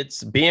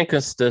 it's being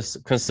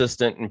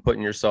consistent and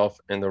putting yourself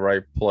in the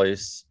right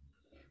place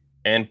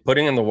and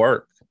putting in the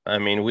work. I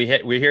mean, we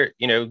hear,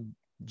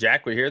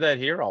 Jack, we hear that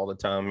here all the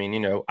time. I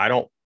mean, I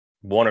don't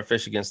want to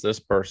fish against this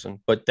person,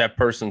 but that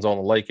person's on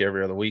the lake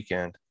every other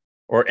weekend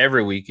or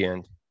every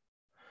weekend.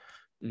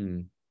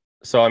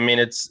 So, I mean,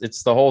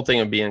 it's the whole thing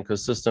of being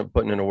consistent,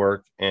 putting in the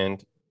work,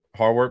 and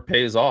hard work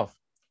pays off.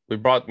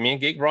 Me and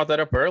Geek brought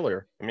that up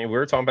earlier. I mean, we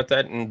were talking about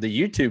that in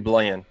the YouTube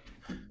land.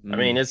 I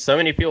mean, it's so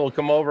many people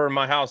come over in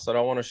my house that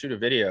I want to shoot a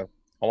video.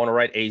 I want to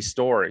write a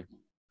story.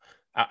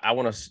 I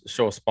want to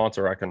show a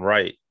sponsor I can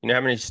write. You know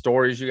how many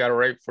stories you got to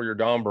write for your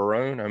Don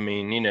Barone? I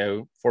mean,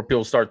 before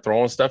people start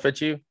throwing stuff at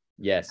you.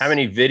 Yes. How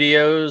many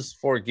videos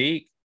for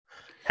Geek?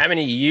 How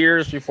many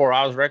years before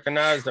I was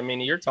recognized? I mean,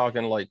 you're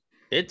talking like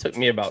it took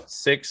me about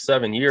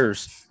 6-7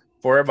 years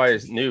before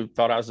everybody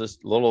thought I was this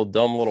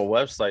dumb little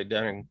website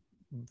down in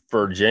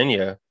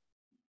Virginia.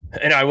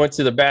 And I went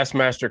to the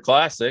Bassmaster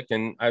Classic,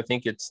 and I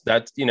think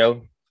that's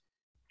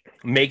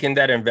making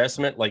that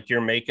investment like you're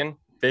making,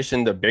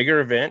 fishing the bigger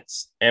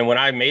events. And when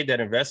I made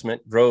that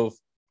investment, rode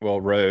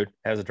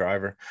as a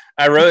driver,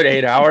 I rode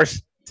 8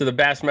 hours to the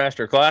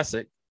Bassmaster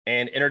Classic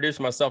and introduced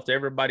myself to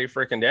everybody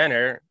freaking down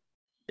there.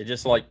 It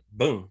just like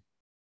boom.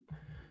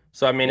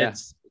 So I mean,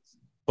 it's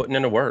putting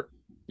in the work.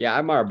 Yeah, I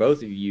admire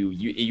both of you.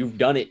 You've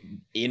done it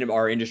in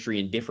our industry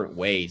in different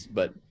ways,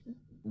 but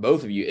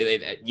both of you,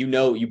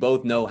 you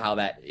both know how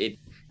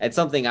it's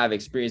something I've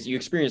experienced. You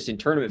experienced in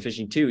tournament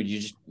fishing too. You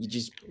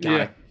just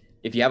gotta,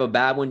 if you have a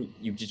bad one,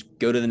 you just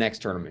go to the next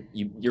tournament.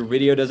 Your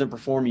video doesn't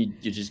perform, you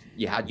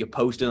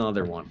post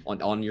another one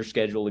on your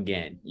schedule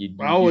again. You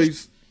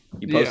post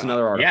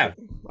another article. Yeah,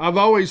 I've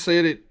always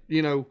said it.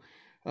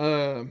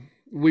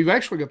 We've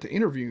actually got to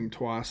interview him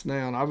twice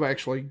now, and I've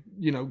actually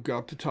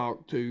got to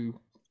talk to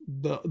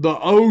the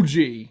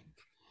OG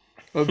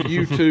of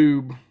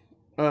YouTube.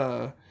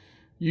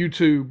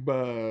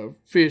 YouTube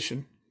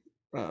fishing,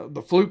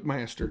 the Fluke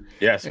Master.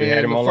 Yes, we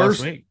had him on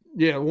last week.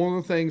 Yeah, one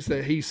of the things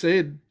that he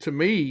said to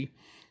me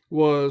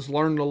was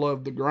learn to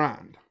love the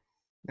grind.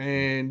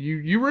 And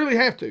you really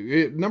have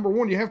to. Number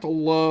one, you have to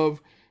love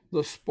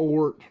the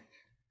sport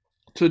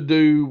to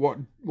do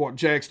what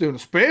Jack's doing,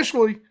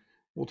 especially,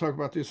 we'll talk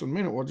about this in a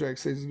minute, what Jack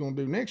says he's going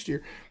to do next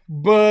year.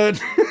 But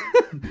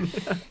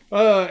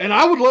and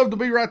I would love to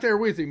be right there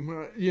with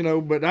him,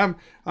 but I'm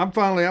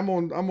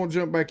gonna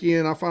jump back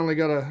in. I finally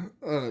got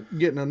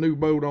getting a new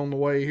boat on the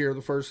way here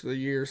the first of the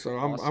year, so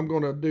I'm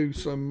gonna do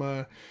some.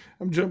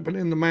 I'm jumping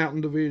in the mountain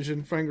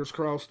division. Fingers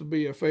crossed the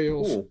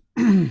BFLs.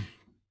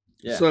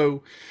 Yeah.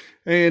 So,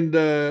 and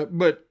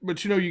but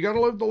you got to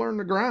love to learn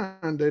the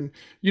grind, and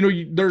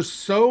there's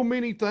so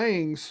many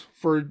things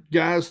for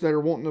guys that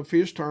are wanting to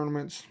fish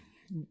tournaments,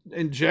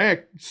 and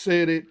Jack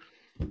said it.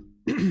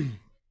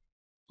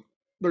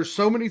 There's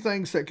so many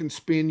things that can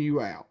spin you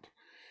out.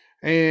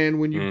 And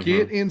when you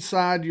get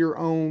inside your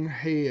own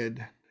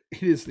head,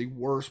 it is the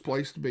worst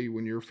place to be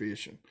when you're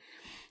fishing.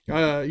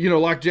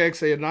 Like Jack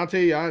said, and I'll tell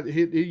you,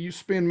 you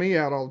spin me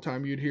out all the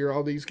time. You'd hear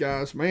all these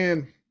guys,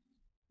 man,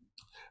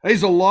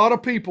 there's a lot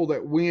of people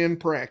that win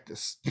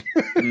practice.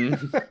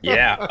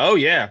 Yeah. Oh,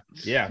 yeah.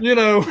 Yeah.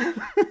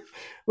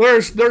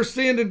 They're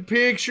sending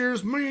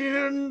pictures.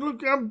 Man,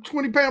 look, I'm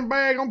 20-pound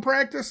bag on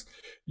practice.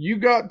 You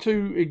got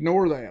to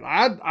ignore that.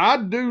 I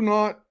do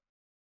not,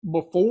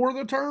 before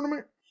the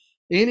tournament,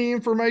 any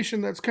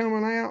information that's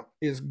coming out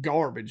is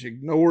garbage.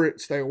 Ignore it.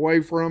 Stay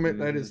away from it.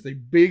 That is the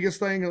biggest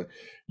thing.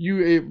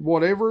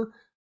 Whatever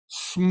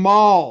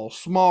small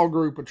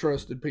group of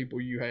trusted people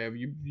you have,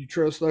 you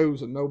trust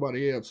those and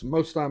nobody else. And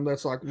most of the time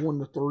that's like 1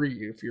 to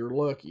 3 if you're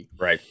lucky.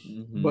 Right.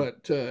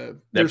 But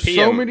there's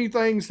so many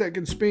things that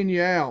can spin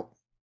you out.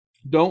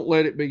 Don't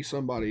let it be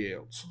somebody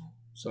else.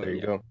 So there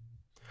you go.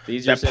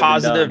 That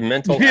positive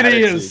mental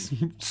attitude. It is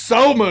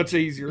so much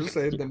easier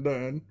said than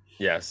done.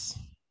 Yes.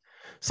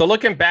 So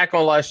looking back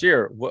on last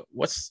year,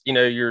 what's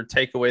your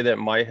takeaway that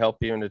might help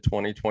you into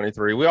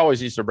 2023? We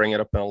always used to bring it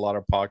up in a lot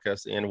of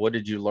podcasts. And what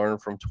did you learn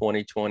from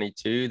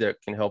 2022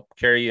 that can help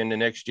carry you into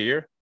next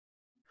year?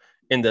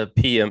 In the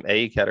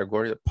PMA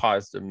category, the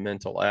positive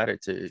mental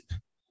attitude.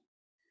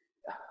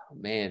 Oh,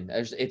 man,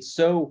 it's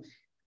so.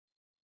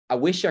 I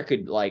wish I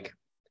could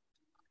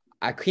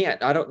I can't.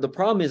 The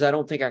problem is I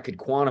don't think I could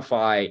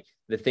quantify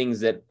the things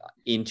that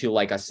into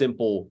like a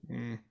simple.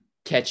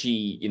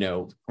 Catchy,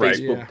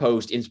 Facebook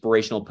post,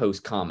 inspirational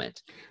post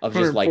comment of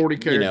just like,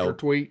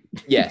 tweet.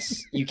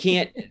 Yes, you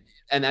can't.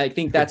 And I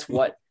think that's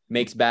what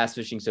makes bass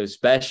fishing so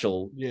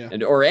special. Yeah.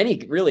 Or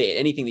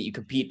anything that you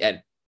compete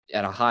at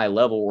a high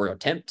level or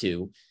attempt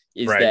to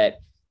is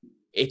that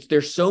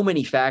there's so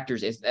many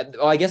factors.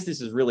 I guess this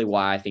is really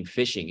why I think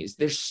fishing is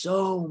there's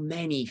so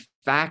many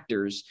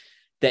factors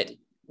that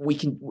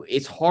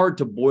it's hard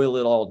to boil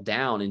it all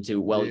down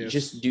into,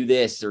 just do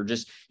this or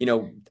just,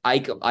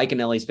 Ike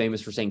Anelli's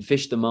famous for saying,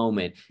 fish the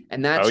moment.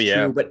 And that's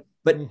true. But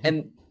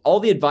and all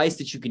the advice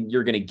that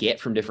you're going to get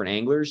from different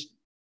anglers,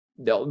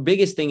 the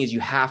biggest thing is you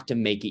have to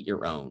make it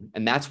your own.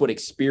 And that's what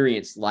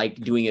experience, like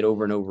doing it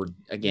over and over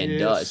again,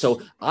 does.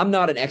 So I'm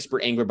not an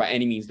expert angler by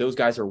any means. Those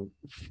guys are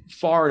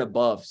far and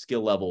above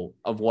skill level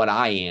of what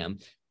I am.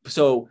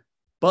 So,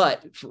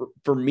 but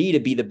for me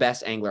to be the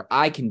best angler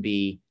I can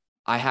be,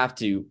 I have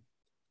to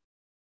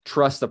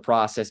trust the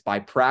process by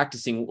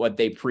practicing what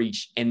they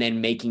preach and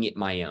then making it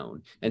my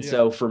own. And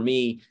so for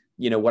me,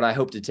 what I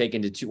hope to take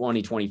into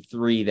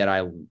 2023 that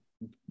I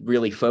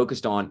really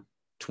focused on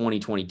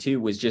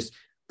 2022 was just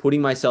putting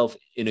myself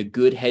in a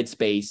good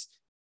headspace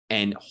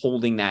and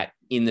holding that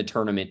in the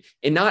tournament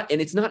and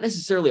it's not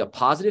necessarily a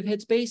positive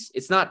headspace.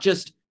 It's not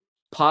just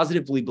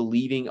positively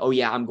believing, oh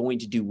yeah, I'm going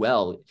to do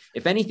well.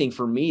 If anything,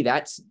 for me,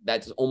 that's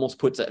almost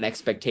puts an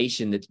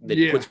expectation that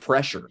puts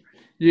pressure.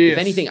 If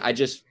anything, I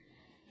just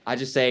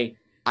say,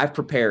 I've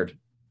prepared.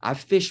 I've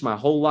fished my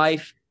whole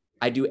life.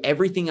 I do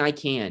everything I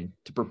can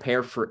to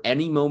prepare for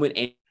any moment,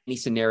 any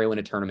scenario in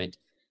a tournament.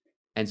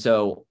 And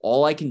so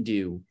all I can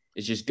do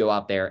is just go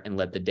out there and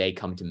let the day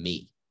come to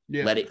me.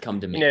 Let it come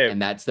to me. And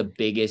that's the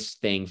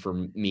biggest thing for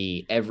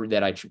me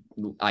that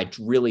I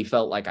really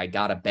felt like I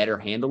got a better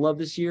handle of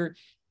this year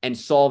and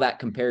saw that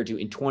compared to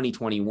in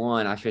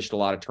 2021, I fished a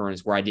lot of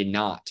tournaments where I did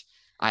not.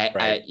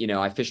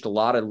 I fished a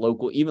lot of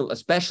local,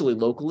 especially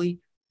locally,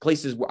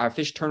 places where I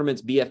fished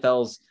tournaments,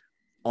 BFLs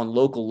on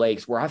local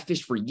lakes where I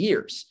fished for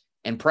years,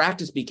 and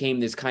practice became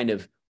this kind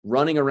of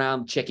running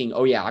around checking.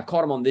 Oh yeah, I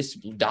caught him on this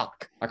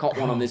dock. I caught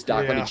one on this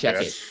dock. Let me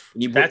check it.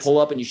 And you pull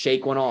up and you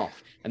shake one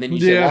off. And then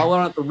you say, well, I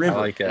went out the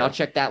river and I'll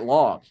check that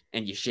log,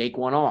 and you shake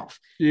one off.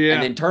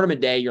 And then tournament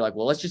day, you're like,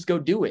 well, let's just go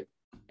do it.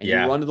 And you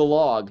run to the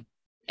log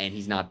and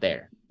he's not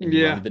there. And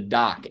you run to the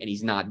dock and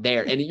he's not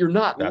there. And you're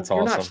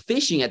not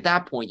fishing at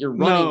that point. You're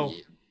running.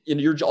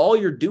 All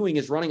you're doing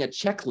is running a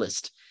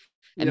checklist.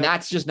 And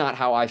that's just not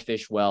how I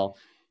fish well.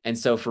 And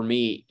so for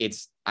me,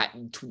 it's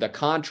the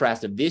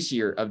contrast of this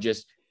year of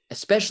just,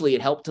 especially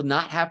it helped to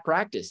not have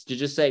practice, to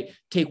just say,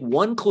 take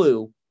one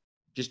clue,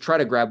 just try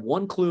to grab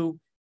one clue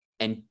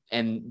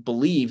and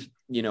believe,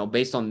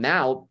 based on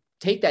now,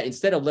 take that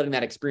instead of letting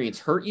that experience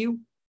hurt you,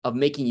 of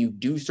making you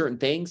do certain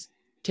things,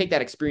 take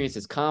that experience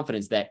as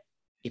confidence that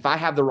if I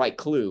have the right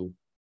clue,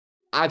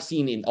 I've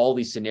seen in all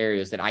these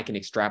scenarios that I can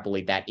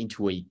extrapolate that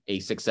into a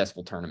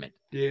successful tournament.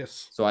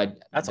 Yes. So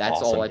that's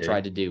awesome, all I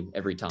tried to do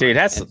every time. Dude,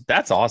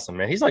 that's awesome,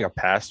 man. He's like a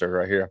pastor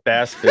right here. A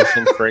bass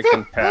fishing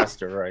freaking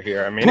pastor right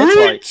here. I mean,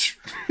 it's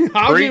like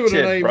I'll give it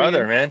an A,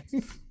 brother, man.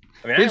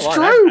 I mean, it's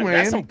true, man.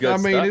 That's some good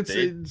stuff,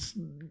 it's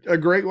a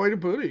great way to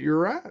put it. You're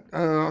right.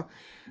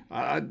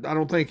 I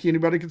don't think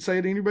anybody could say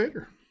it any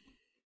better.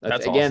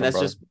 That's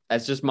awesome,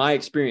 that's just my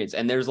experience.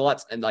 And there's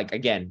lots, and like,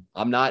 again,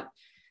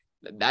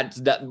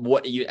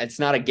 it's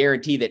not a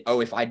guarantee that,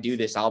 if I do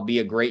this, I'll be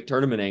a great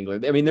tournament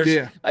angler. I mean,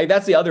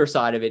 that's the other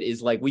side of it,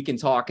 is like, we can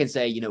talk and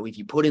say, if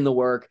you put in the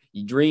work,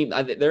 you dream.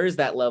 There is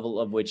that level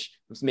of which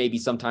maybe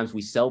sometimes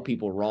we sell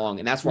people wrong.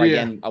 And that's why,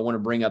 again, I want to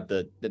bring up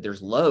that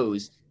there's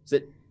lows, is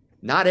that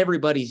not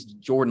everybody's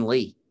Jordan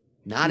Lee,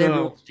 not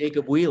everyone's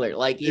Jacob Wheeler.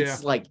 Like,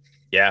 it's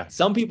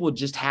some people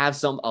just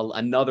have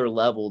another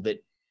level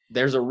that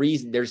there's a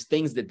reason, there's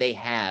things that they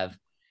have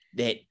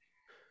that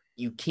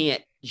you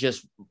can't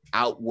just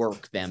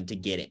outwork them to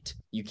get it.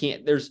 You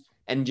can't,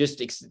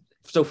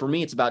 so for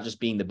me, it's about just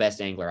being the best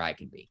angler I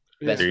can be,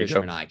 best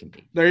fisherman I can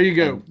be. There you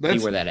go. See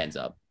where that ends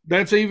up.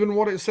 That's even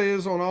what it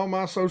says on all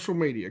my social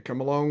media.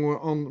 Come along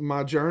on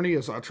my journey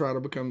as I try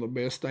to become the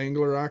best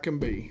angler I can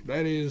be.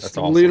 That is That's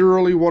awesome.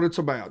 literally what it's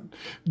about.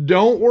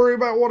 Don't worry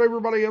about what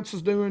everybody else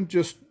is doing.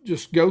 Just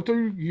go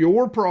through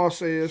your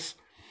process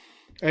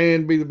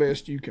and be the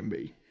best you can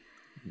be.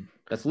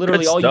 That's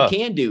literally all you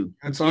can do.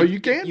 That's all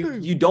you can do.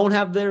 You don't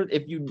have there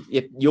if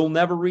you'll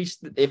never reach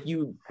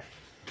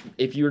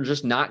if you're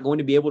just not going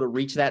to be able to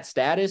reach that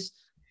status.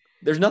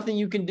 There's nothing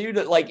you can do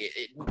to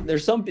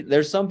there's some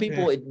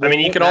people. I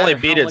mean, you can only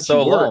beat it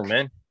so long,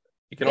 man.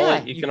 You can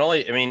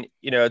only. I mean,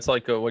 it's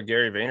like what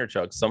Gary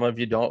Vaynerchuk. Some of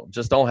you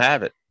don't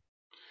have it.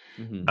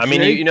 Mm-hmm. I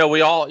mean,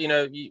 we all,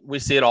 we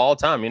see it all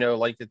the time.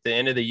 Like at the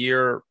end of the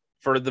year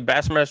for the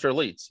Bassmaster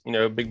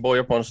Elites, Big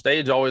Boy up on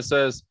stage always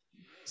says,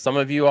 "Some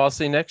of you I'll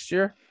see next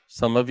year.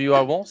 Some of you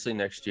I won't see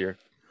next year.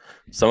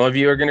 Some of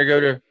you are going to go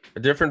to a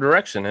different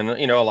direction." And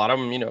a lot of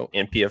them,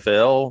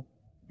 NPFL.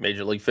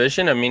 Major League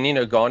Fishing, I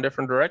mean, go in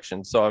different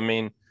directions. So, I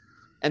mean,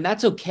 and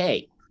that's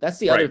okay. That's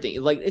the other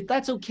thing.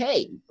 That's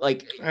okay.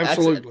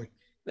 Absolutely.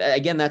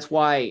 That's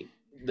why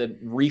the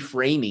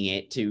reframing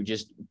it to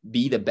just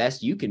be the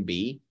best you can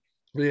be.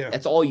 Yeah.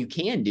 That's all you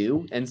can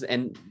do.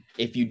 And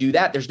if you do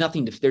that, there's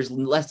there's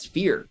less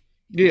fear.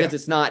 Yeah. Because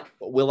it's not,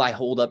 will I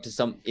hold up to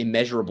some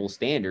immeasurable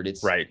standard?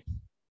 It's right.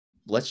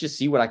 Let's just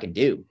see what I can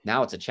do.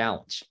 Now it's a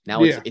challenge.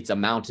 Now it's a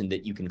mountain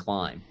that you can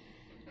climb.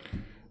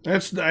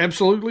 That's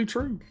absolutely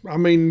true. I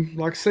mean,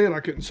 like I said,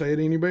 I couldn't say it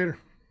any better.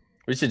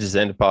 We should just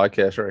end the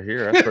podcast right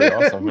here. That's pretty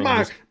awesome.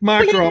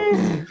 Mic drop.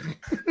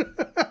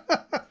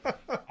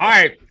 All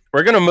right.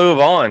 We're going to move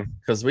on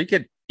because we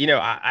could,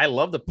 I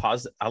love the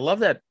positive. I love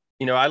that,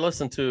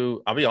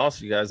 I'll be honest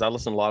with you guys. I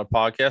listen to a lot of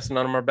podcasts and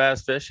none of them are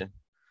bass fishing.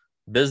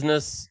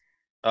 Business,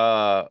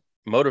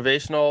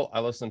 motivational.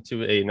 I listen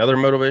to another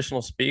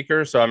motivational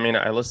speaker. So, I mean,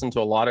 I listen to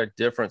a lot of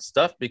different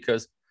stuff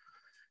because,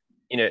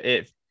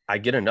 if I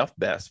get enough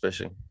bass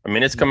fishing. I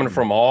mean, it's coming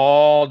from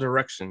all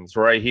directions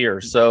right here.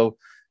 So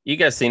you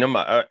guys seen them.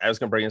 I was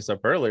going to bring this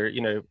up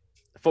earlier,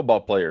 football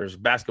players,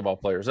 basketball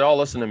players, they all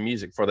listen to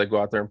music before they go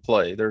out there and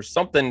play. There's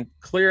something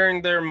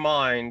clearing their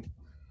mind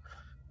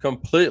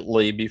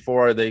completely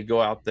before they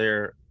go out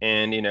there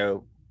and,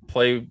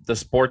 play the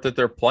sport that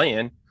they're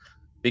playing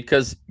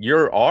because you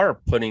are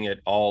putting it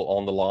all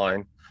on the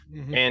line.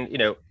 Mm-hmm.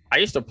 And, I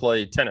used to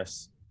play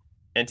tennis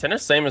and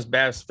tennis, same as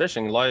bass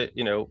fishing,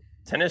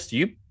 tennis,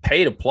 you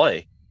pay to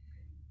play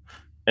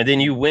and then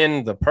you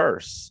win the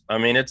purse. I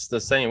mean, it's the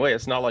same way.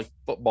 It's not like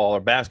football or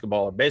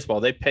basketball or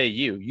baseball. They pay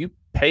you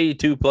pay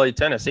to play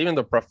tennis. Even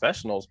the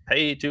professionals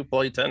pay to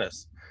play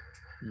tennis.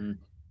 Mm.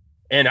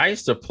 And I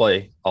used to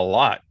play a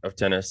lot of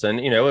tennis and,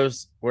 it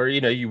was where,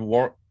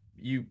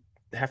 you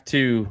have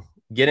to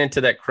get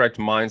into that correct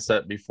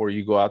mindset before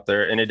you go out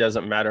there. And it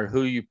doesn't matter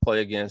who you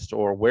play against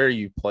or where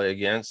you play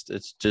against.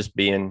 It's just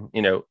being,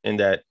 in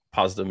that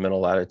positive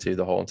mental attitude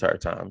the whole entire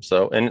time.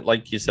 So, and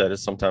like you said,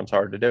 it's sometimes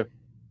hard to do.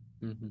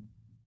 Mm-hmm.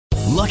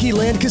 Lucky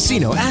Land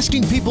Casino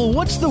asking people,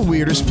 what's the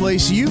weirdest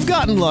place you've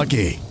gotten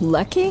lucky?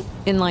 Lucky?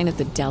 In line at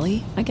the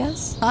deli, I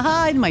guess?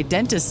 Aha, in my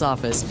dentist's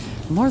office.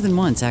 More than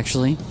once,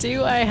 actually.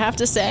 Do I have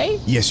to say?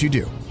 Yes, you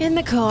do. In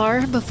the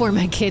car before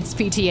my kids'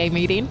 PTA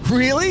meeting.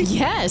 Really?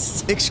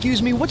 Yes.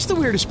 Excuse me, what's the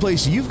weirdest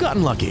place you've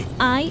gotten lucky?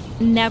 I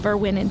never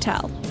win and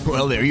tell.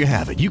 Well, there you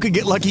have it. You can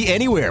get lucky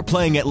anywhere,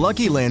 playing at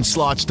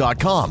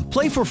LuckyLandSlots.com.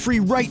 Play for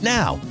free right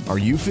now. Are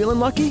you feeling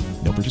lucky?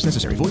 No purchase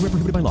necessary. Void where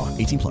prohibited by law.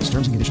 18+.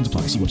 Terms and conditions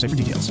apply. See website for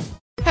details.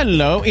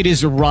 Hello, it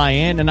is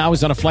Ryan, and I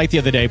was on a flight the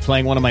other day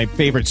playing one of my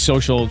favorite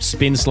social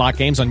spin slot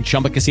games on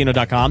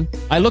ChumbaCasino.com.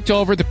 I looked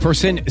over at the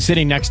person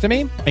sitting next to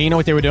me, and you know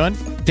what they were doing?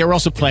 They were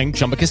also playing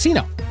Chumba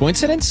Casino.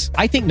 Coincidence?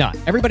 I think not.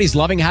 Everybody's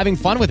loving having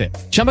fun with it.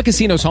 Chumba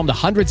Casino is home to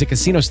hundreds of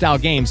casino-style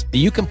games that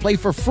you can play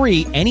for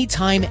free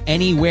anytime,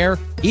 anywhere,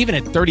 even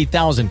at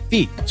 30,000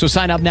 feet. So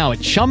sign up now at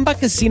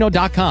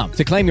ChumbaCasino.com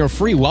to claim your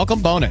free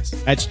welcome bonus.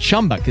 That's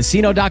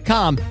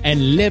ChumbaCasino.com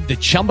and live the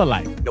Chumba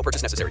life. No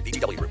purchase necessary.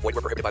 VGW. Void where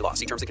prohibited by law.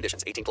 See terms and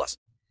conditions. 18+.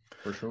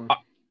 For sure.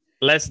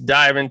 Let's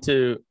dive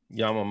into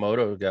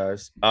Yamamoto,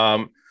 guys.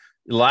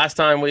 Last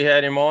time we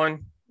had him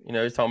on,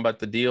 he's talking about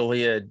the deal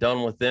he had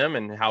done with them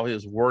and how he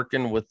was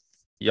working with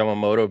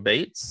Yamamoto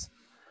baits.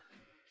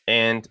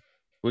 And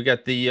we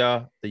got the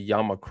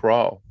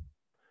Yamacraw.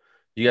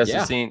 You guys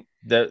have seen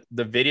the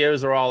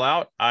videos are all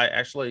out.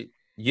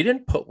 You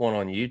didn't put one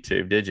on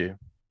YouTube, did you?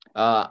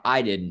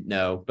 I didn't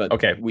know, but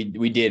okay.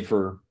 We did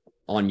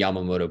on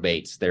Yamamoto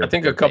baits. I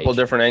think a couple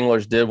different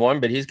anglers did one,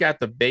 but he's got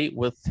the bait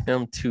with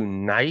him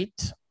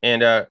tonight.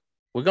 And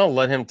we're going to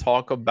let him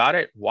talk about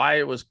it, why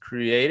it was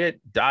created,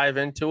 dive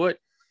into it.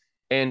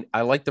 And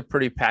I like the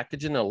pretty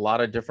packaging a lot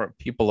of different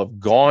people have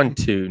gone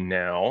to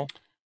now.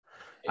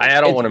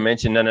 I don't want to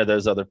mention none of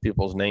those other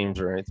people's names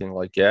or anything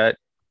like that.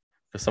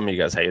 because some of you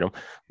guys hate them,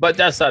 but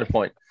that's not the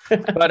point.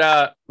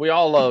 But we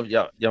all love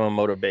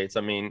Yamamoto baits.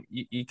 I mean,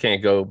 you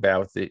can't go bad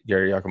with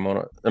Gary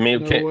Yamamoto. I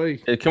mean,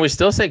 can we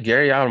still say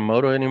Gary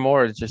Yamamoto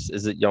anymore? Or is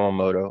it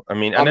Yamamoto? I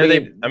mean,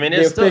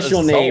 the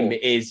official name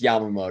is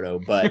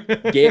Yamamoto,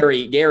 but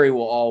Gary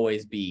will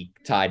always be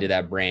tied to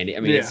that brand. I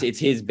mean, it's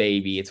his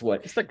baby. It's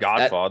the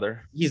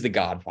godfather. He's the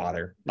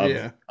godfather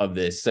of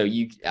this. So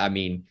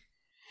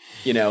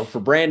for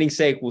branding's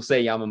sake, we'll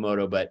say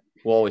Yamamoto, but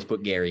we'll always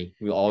put Gary.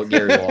 Gary will always be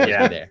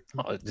there.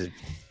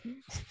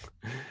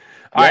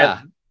 All right,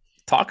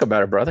 talk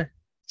about it, brother.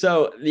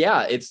 So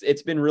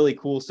it's been really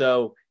cool.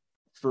 So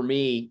for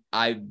me,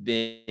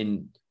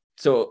 it's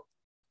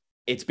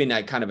been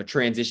a kind of a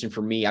transition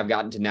for me. I've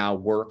gotten to now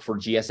work for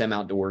GSM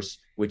Outdoors,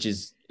 which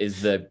is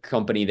the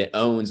company that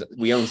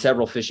we own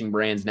several fishing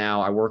brands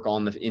now. I work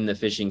in the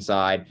fishing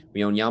side.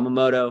 We own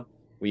Yamamoto,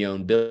 we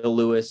own Bill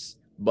Lewis,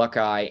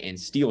 Buckeye, and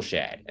Steel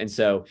Shad. And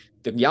so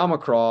the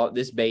Yamacraw,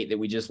 this bait that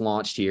we just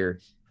launched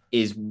here,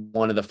 is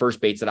one of the first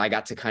baits that I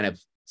got to kind of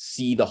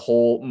see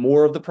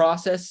more of the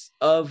process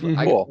of.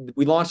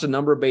 We launched a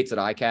number of baits at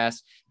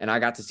ICAST, and I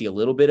got to see a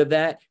little bit of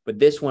that, but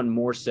this one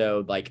more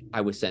so, like,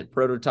 I was sent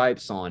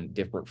prototypes on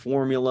different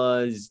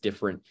formulas,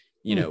 different,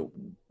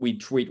 we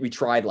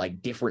tried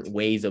like different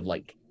ways of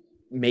like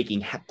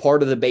making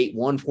part of the bait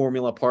one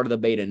formula, part of the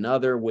bait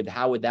another,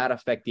 how would that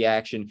affect the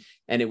action?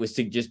 And it was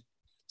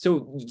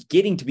so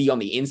getting to be on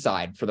the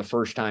inside for the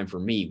first time for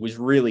me was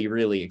really,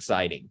 really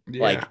exciting.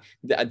 Like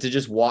to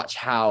just watch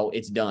how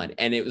it's done.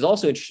 And it was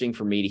also interesting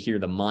for me to hear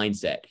the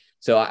mindset.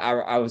 So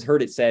I was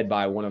heard it said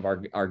by one of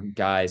our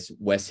guys,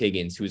 Wes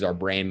Higgins, who's our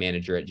brand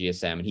manager at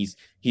GSM. And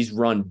he's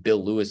run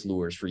Bill Lewis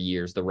lures for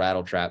years, the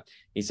Rattle Trap.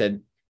 He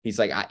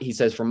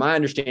says, from my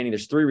understanding,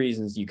 there's 3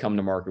 reasons you come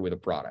to market with a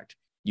product.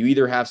 You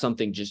either have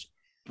something just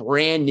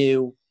brand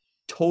new,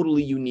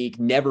 totally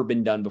unique, never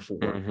been done before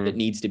that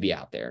needs to be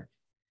out there.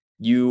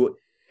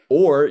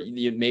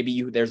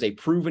 There's a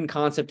proven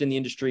concept in the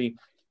industry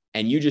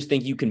and you just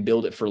think you can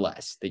build it for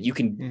less, that you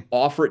can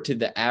offer it to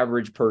the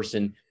average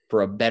person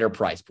for a better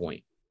price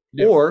point.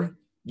 Yep. Or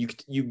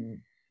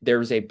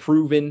there's a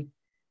proven,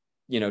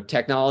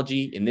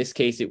 technology. In this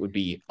case, it would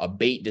be a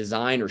bait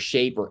design or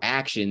shape or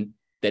action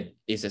that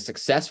is a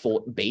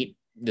successful bait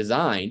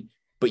design,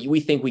 but we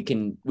think we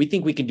can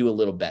do a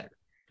little better.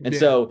 And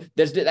so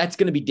that's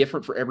going to be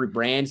different for every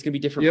brand. It's going to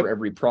be different for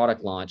every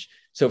product launch.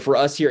 So for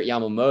us here at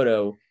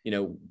Yamamoto,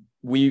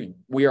 we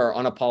are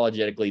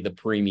unapologetically the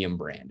premium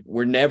brand.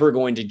 We're never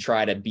going to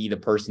try to be the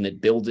person that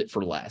builds it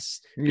for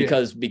less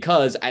because,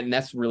 and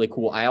that's really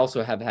cool. I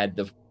also have had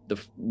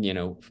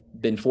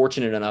been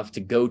fortunate enough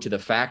to go to the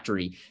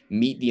factory,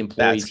 meet the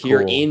employees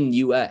here in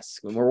US.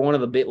 We're one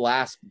of the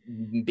last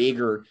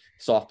bigger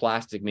soft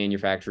plastic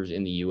manufacturers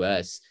in the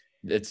US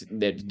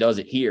that does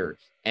it here.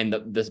 And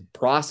the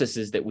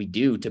processes that we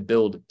do to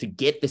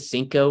get the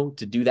Senko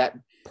to do that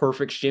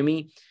perfect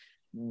shimmy,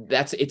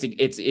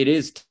 it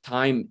is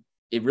time.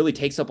 It really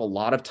takes up a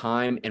lot of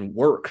time and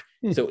work.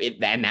 So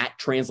that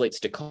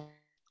translates to cost.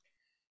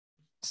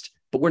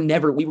 But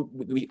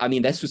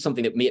this was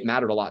something that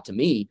mattered a lot to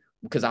me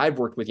because I've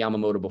worked with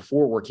Yamamoto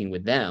before working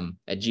with them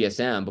at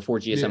GSM before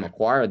GSM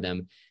acquired them.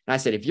 And I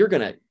said,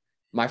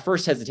 my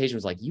first hesitation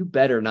was like, you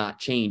better not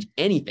change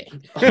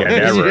anything.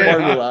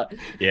 Formula.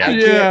 I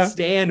can't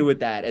stand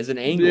with that as an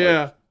angler.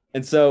 Yeah.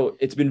 And so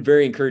it's been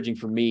very encouraging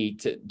for me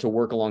to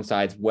work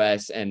alongside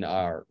Wes and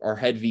our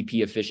head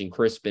VP of fishing,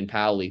 Chris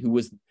Benpowley, who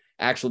was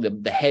actually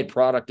the head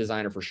product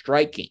designer for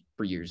Strike King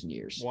for years and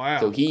years.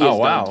 Wow. So he has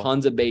done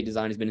tons of bait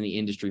design. He's been in the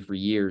industry for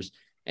years.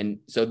 And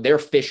so they're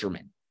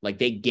fishermen. Like,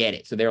 they get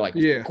it. So they're like,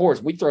 of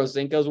course, we throw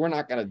Senkos. We're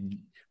not going to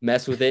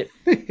mess with it.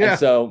 And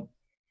so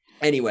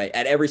anyway,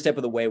 at every step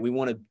of the way, we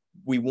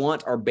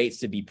want our baits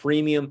to be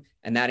premium,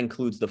 and that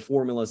includes the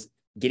formulas,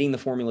 getting the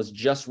formulas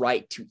just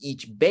right to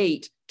each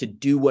bait to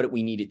do what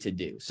we need it to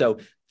do. So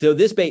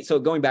this bait, so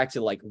going back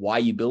to like why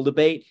you build a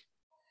bait,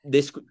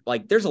 there's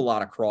a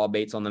lot of craw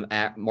baits on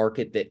the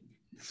market that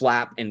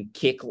flap and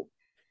kick,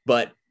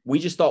 but we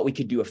just thought we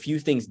could do a few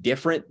things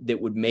different that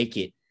would make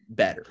it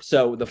better.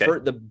 So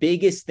the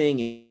biggest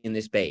thing in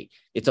this bait,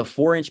 it's a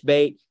 4-inch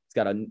bait. It's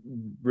got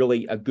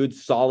a good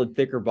solid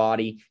thicker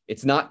body.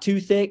 It's not too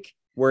thick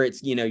where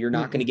it's, you're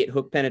not going to get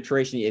hook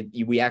penetration.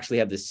 We actually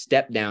have this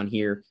step down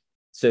here.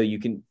 So you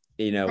can,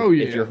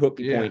 if your hook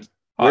point,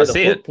 where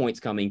the hook point's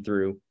coming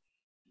through,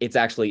 it's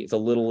a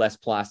little less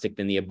plastic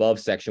than the above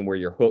section where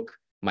your hook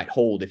might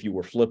hold if you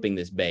were flipping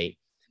this bait.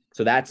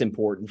 So that's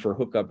important for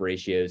hookup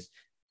ratios.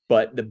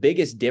 But the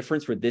biggest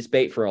difference with this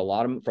bait from a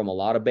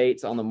lot of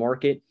baits on the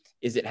market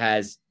is it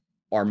has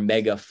our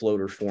mega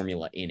floater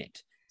formula in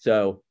it.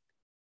 So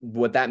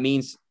what that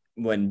means,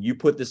 when you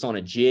put this on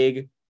a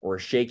jig or a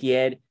shaky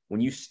head, when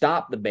you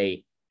stop the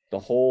bait, the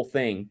whole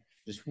thing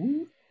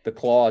the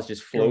claws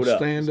just float up,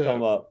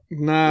 come up,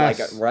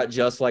 nice,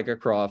 just like a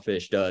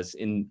crawfish does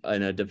in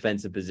a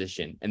defensive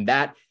position. And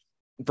that,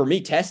 for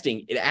me,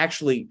 testing it,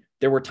 actually,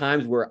 there were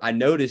times where I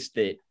noticed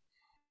that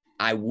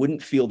I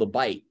wouldn't feel the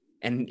bite.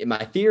 And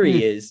my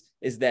theory is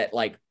that,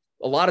 like,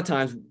 a lot of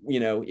times,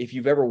 if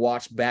you've ever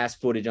watched bass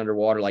footage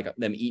underwater, like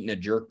them eating a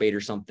jerk bait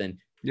or something,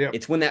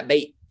 it's when that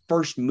bait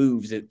first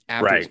moves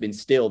after it's been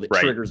still that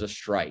triggers a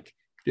strike.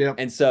 Yeah.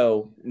 And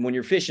so when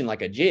you're fishing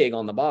like a jig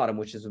on the bottom,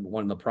 which is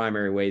one of the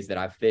primary ways that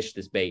I've fished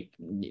this bait,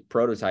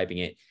 prototyping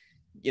it,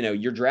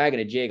 you're dragging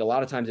a jig. A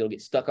lot of times it'll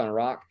get stuck on a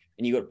rock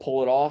and you go to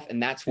pull it off,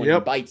 and that's when he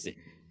bites it.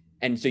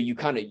 And so you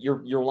kind of,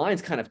 your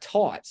line's kind of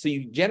taut. So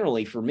you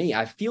generally, for me,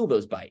 I feel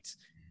those bites.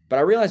 But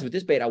I realized with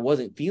this bait, I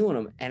wasn't feeling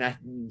them. And I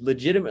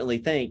legitimately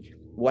think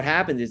what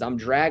happens is I'm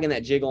dragging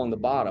that jig along the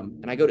bottom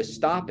and I go to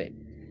stop it.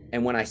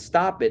 And when I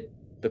stop it,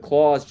 the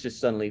claws just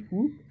suddenly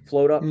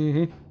float up.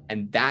 Mm-hmm.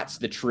 And that's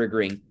the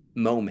triggering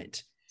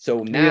moment. So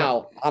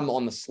now I'm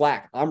on the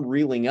slack. I'm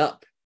reeling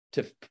up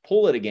to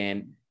pull it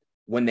again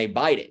when they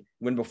bite it.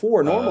 When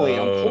before, normally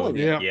I'm pulling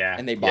it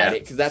and they bite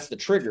it because that's the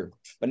trigger.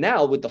 But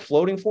now with the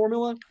floating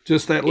formula,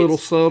 just that little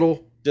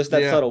subtle,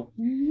 subtle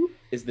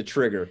is the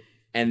trigger.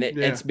 And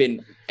it's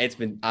been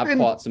I've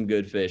caught some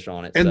good fish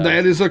on it. And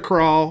that is a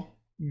crawl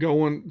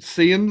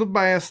seeing the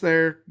bass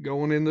there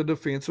going in the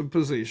defensive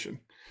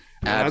position.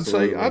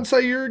 Absolutely. I'd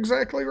say you're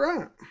exactly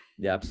right.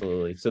 Yeah,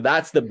 absolutely. So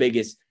that's the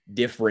biggest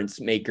difference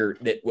maker,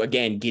 that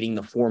again, getting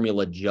the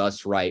formula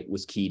just right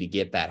was key to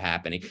get that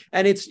happening.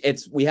 And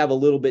we have a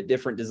little bit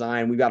different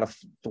design. We've got a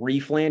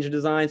 3-flange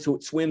design, so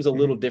it swims a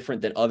little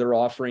different than other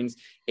offerings.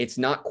 It's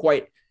not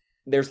quite,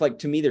 there's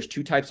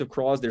 2 types of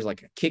craws. There's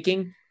like a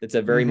kicking, that's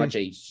a very much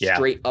a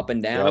straight up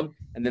and down.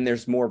 And then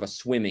there's more of a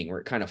swimming where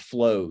it kind of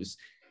flows.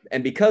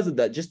 And because of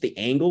just the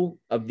angle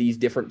of these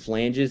different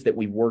flanges that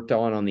we've worked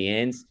on the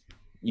ends,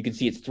 you can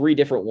see it's 3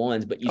 different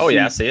ones, but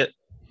I see it.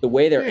 The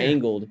way they're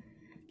angled,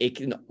 it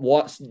can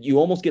you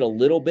almost get a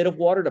little bit of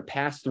water to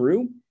pass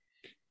through,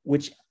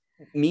 which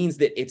means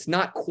that it's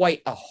not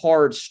quite a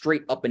hard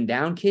straight up and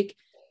down kick,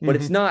 but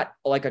it's not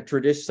like a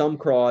traditional, some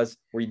craws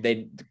where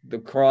the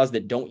craws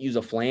that don't use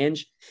a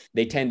flange,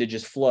 they tend to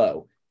just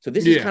flow. So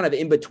this is kind of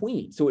in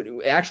between.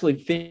 So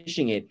actually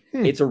fishing it,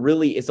 it's a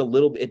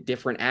little bit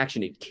different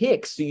action. It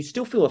kicks, so you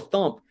still feel a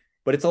thump,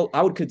 but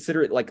I would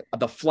consider it like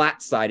the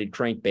flat sided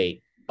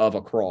crankbait of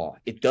a craw.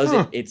 It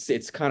doesn't,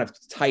 it's kind of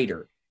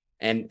tighter.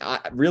 And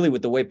really,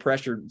 with the way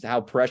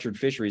how pressured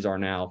fisheries are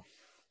now,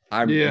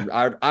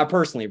 I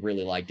personally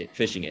really liked it,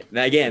 fishing it. And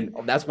again,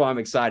 that's why I'm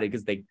excited,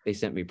 because they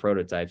sent me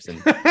prototypes,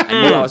 and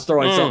I knew I was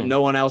throwing something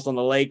no one else on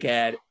the lake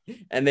had,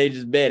 and they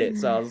just bit it.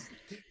 So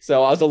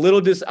I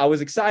was I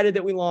was excited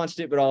that we launched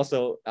it, but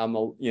also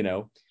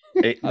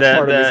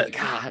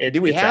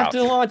do we have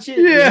to launch it?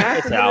 Yeah,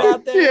 it's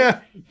out there? Yeah.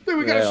 Dude,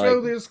 we gotta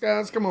show this,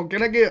 guys. Come on,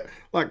 can I get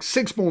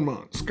 6 more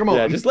months? Come on.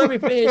 Yeah, just let me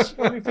fish.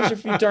 Let me fish a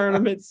few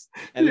tournaments,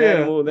 and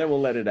then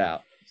we'll let it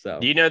out. So,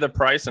 do you know the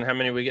price and how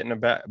many we get in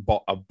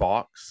a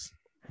box?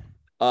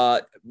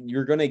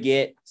 You're gonna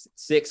get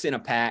 6 in a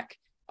pack.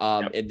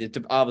 It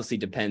obviously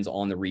depends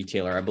on the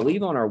retailer. I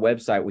believe on our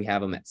website we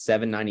have them at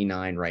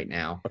 $7.99 right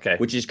now. Okay,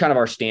 which is kind of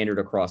our standard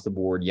across the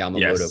board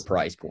Yamamoto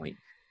price point.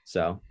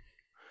 So.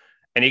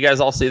 And you guys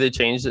all see they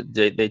changed it.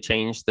 They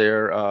changed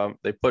their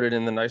they put it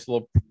in the nice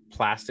little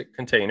plastic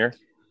container.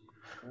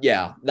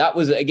 Yeah, that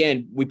was,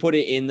 again, we put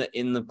it in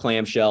the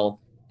clamshell,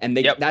 and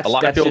a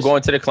lot of people go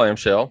into the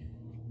clamshell.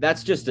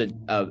 That's just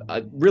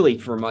a really,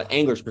 from an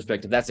angler's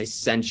perspective, that's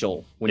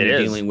essential when you're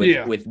dealing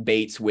with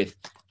baits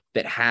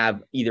that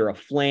have either a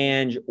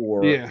flange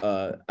or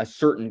a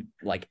certain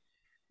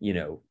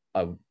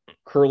a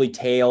curly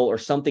tail or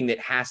something that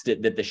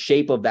that the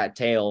shape of that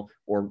tail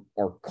or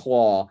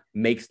claw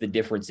makes the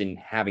difference in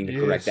having the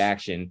correct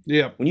action.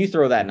 Yeah. When you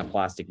throw that in a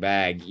plastic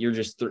bag, you're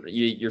just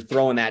you're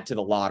throwing that to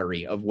the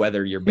lottery of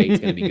whether your bait's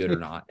going to be good or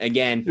not.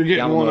 Again, you're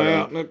getting one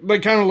out. They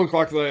kind of look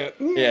like that.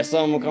 Yeah,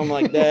 some will come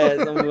like that.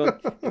 Some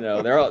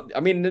will, they're all,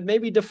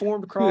 maybe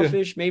deformed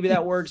crawfish. Maybe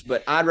that works,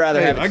 but I'd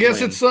rather have. I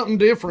guess it's something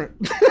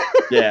different.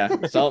 Yeah,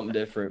 something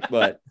different,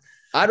 but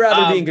I'd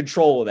rather be in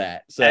control of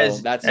that. So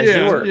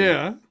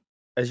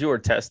as you were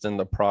testing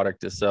the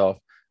product itself,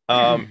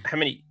 how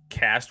many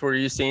casts were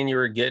you seeing you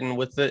were getting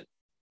with it?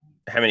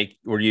 How many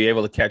were you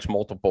able to catch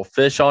multiple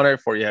fish on it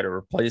before you had to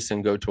replace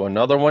and go to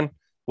another one?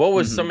 What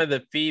was some of the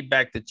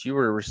feedback that you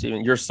were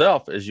receiving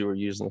yourself as you were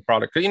using the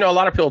product? Because a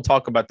lot of people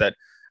talk about that.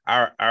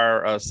 Our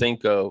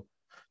Senko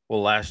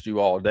will last you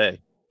all day.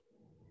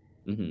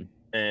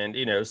 And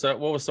so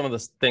what was some of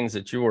the things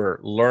that you were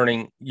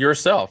learning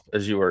yourself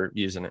as you were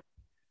using it?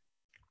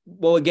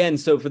 Well, again,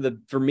 so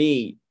for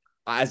me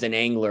as an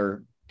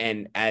angler,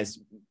 and as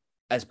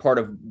part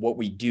of what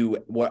we do,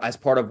 as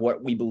part of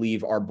what we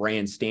believe our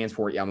brand stands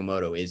for at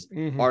Yamamoto, is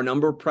our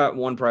number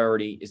one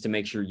priority is to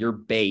make sure your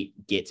bait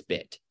gets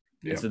bit.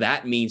 And so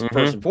that means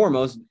first and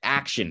foremost,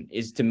 action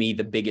is to me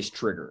the biggest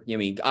trigger.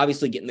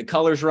 Obviously getting the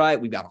colors right.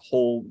 We've got a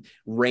whole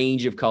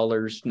range of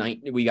colors.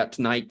 We got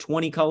tonight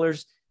 20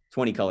 colors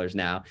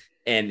now.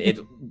 And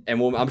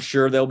I'm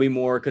sure there'll be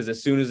more, because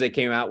as soon as they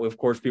came out, of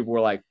course, people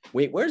were like,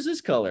 wait, where's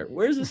this color?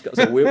 Where's this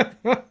color?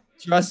 So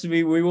trust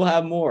me, we will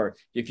have more.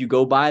 If you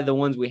go buy the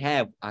ones we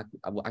have, I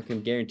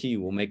can guarantee you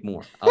we'll make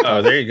more.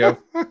 There you go.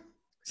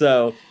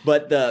 So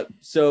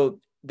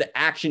the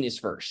action is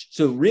first.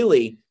 So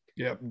really,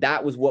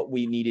 that was what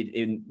we needed.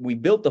 And we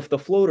built the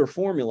floater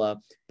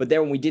formula, but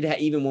then when we did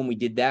even when we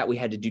did that, we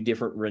had to do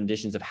different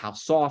renditions of how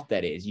soft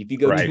that is. If you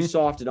go too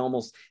soft, it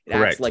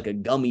acts like a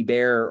gummy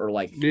bear or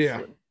like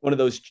one of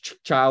those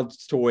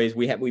child's toys.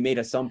 We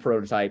made some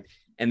prototype,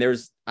 and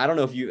I don't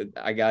know if you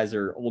guys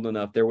are old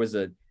enough. There was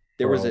a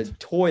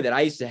toy that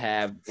I used to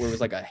have where it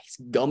was like a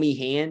gummy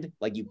hand,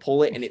 like you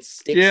pull it and it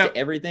sticks to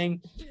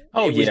everything.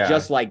 It was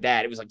just like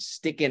that. It was like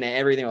sticking to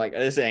everything. Like,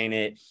 this ain't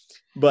it.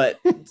 But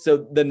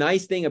so the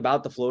nice thing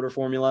about the floater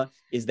formula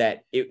is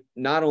that it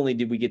not only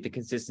did we get the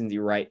consistency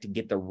right to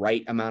get the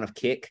right amount of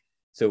kick,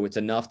 so it's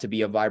enough to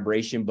be a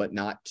vibration, but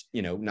not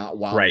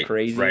wild and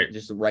crazy,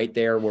 just right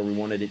there where we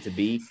wanted it to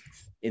be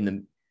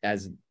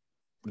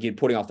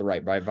putting off the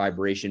right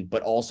vibration,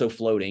 but also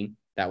floating.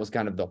 That was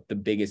kind of the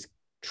biggest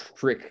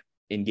trick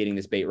in getting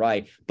this bait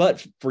right.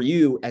 But for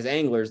you as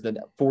anglers, the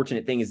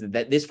fortunate thing is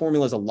that this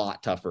formula is a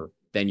lot tougher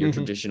than your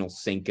traditional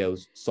Senko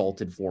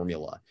salted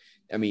formula.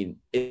 I mean,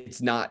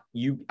 it's not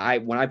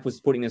when I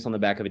was putting this on the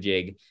back of a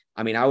jig,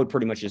 I mean, I would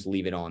pretty much just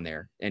leave it on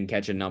there and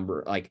catch a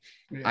number. Like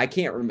I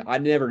can't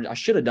remember. I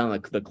should have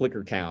done the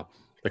clicker count.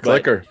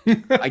 Clicker.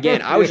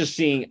 Again, I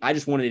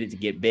just wanted it to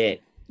get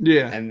bit.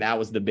 Yeah. And that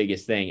was the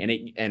biggest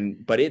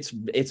thing. But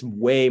it's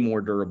way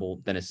more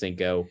durable than a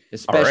Senko,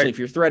 especially if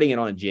you're threading it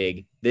on a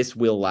jig. This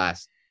will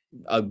last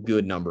a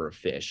good number of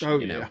fish. Oh,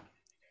 yeah.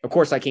 Of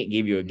course, I can't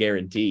give you a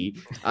guarantee.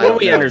 Well,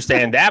 we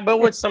understand that, but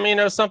with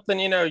something,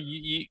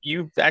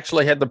 you've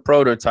actually had the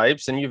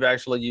prototypes and you've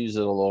actually used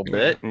it a little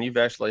bit, and you've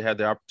actually had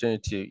the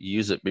opportunity to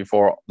use it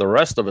before the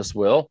rest of us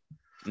will.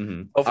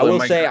 Mm-hmm. I will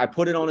say I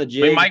put it on a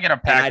jig. We might get a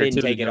pack. I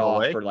didn't take it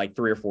off for like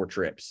 3 or 4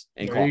 trips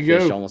and caught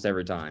fish almost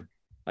every time.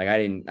 Like I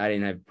didn't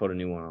have to put a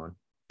new one on.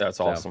 That's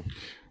awesome.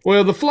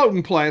 Well, the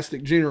floating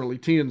plastic generally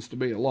tends to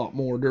be a lot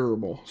more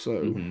durable.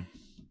 So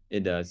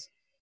it does,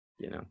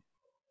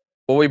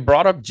 Well, we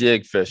brought up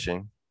jig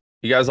fishing.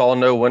 You guys all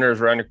know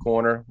winter's around the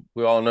corner.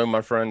 We all know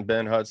my friend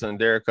Ben Hudson and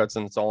Derek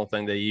Hudson. It's the only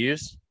thing they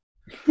use.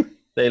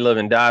 They live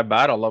and die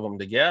by it. I love them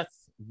to death.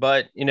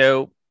 But, we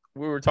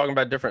were talking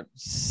about different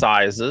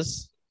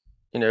sizes.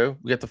 We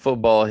got the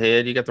football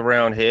head. You got the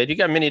round head. You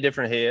got many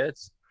different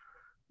heads.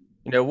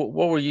 What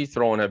were you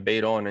throwing that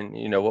bait on? And,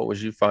 what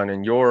was you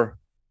finding your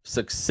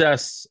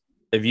success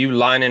of you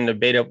lining the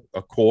bait up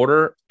a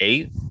quarter,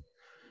 eighth,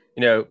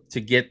 to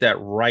get that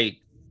right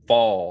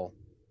fall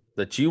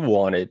that you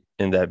wanted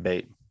in that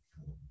bait?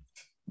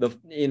 The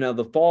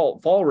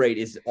fall rate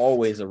is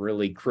always a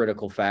really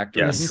critical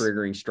factor in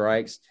triggering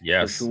strikes,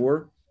 for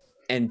sure.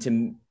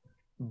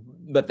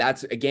 But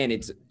that's, again,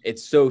 it's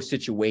so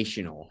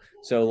situational.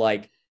 So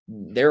like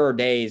there are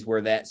days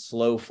where that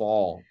slow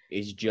fall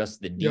is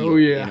just the deal. Oh,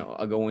 yeah.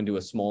 Going to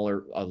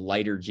a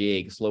lighter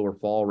jig, slower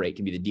fall rate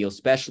can be the deal,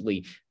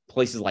 especially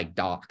places like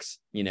docks.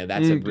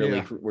 That's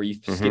where you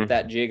skip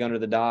that jig under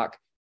the dock.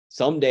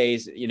 Some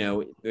days,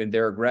 when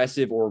they're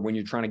aggressive or when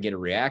you're trying to get a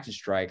reactive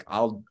strike,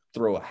 I'll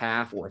throw a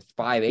half or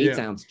 5/8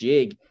 ounce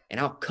jig and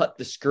I'll cut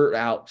the skirt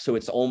out so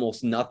it's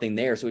almost nothing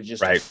there. So it's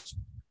just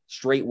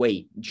straight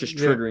weight, just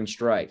triggering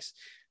strikes.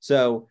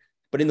 So,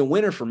 but in the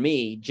winter for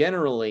me,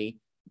 generally,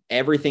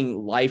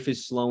 life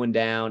is slowing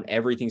down,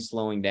 everything's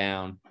slowing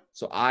down.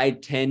 So I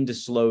tend to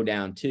slow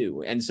down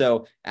too. And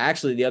so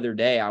actually the other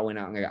day I went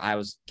out and I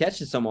was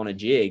catching some on a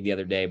jig the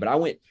other day, but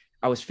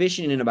I was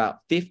fishing in about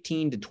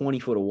 15 to 20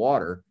 foot of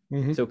water.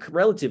 So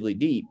relatively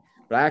deep,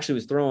 but I actually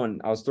was throwing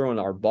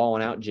our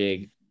balling out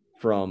jig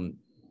from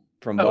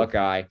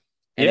Buckeye.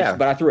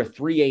 But I threw a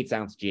 3/8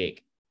 ounce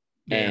jig.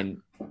 And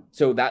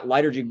so that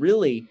lighter jig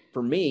really,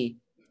 for me,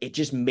 it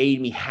just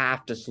made me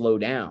have to slow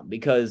down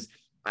because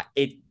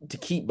to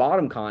keep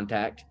bottom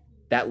contact,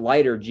 that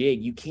lighter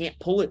jig, you can't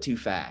pull it too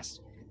fast.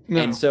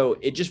 No. And so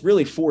it just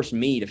really forced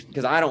me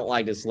because I don't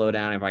like to slow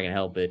down if I can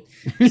help it.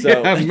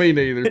 So me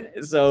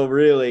neither. So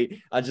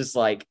really, I just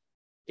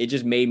it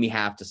just made me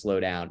have to slow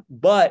down.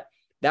 But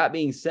that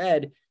being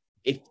said,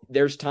 if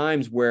there's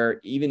times where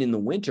even in the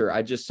winter,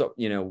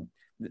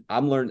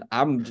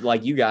 I'm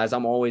like you guys,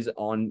 I'm always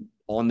on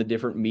the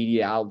different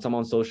media outlets. I'm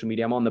on social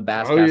media. I'm on the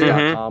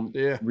basscast.com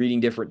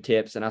reading different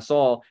tips. And I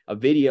saw a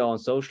video on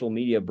social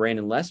media,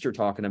 Brandon Lester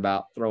talking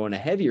about throwing a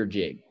heavier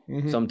jig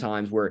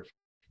sometimes where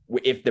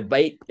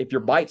if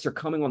your bites are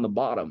coming on the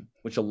bottom,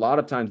 which a lot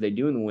of times they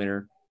do in the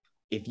winter,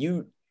 if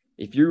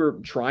you're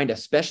trying to,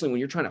 especially when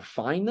you're trying to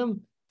find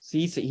them,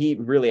 he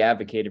really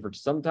advocated for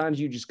sometimes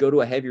you just go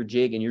to a heavier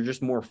jig and you're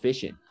just more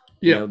efficient.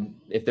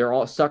 If they're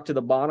all stuck to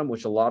the bottom,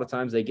 which a lot of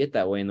times they get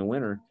that way in the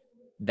winter,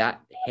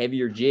 that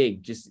heavier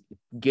jig just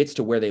gets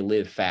to where they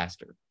live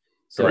faster.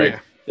 So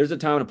there's a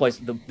time and a place.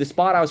 The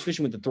spot I was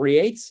fishing with the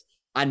 3/8,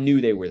 I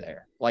knew they were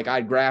there. Like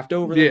I'd graphed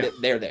over them,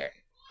 they're there.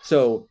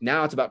 So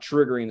now it's about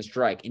triggering the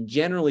strike. And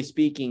generally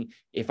speaking,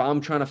 if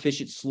I'm trying to fish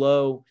it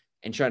slow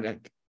and trying to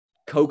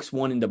coax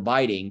one into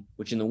biting,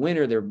 which in the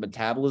winter, their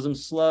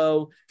metabolism's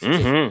slow. So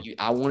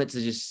I want it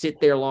to just sit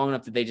there long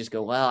enough that they just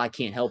go, well, I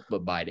can't help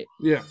but bite it.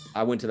 Yeah.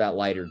 I went to that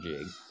lighter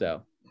jig.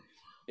 So,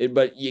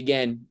 but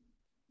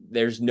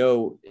there's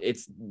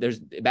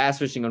bass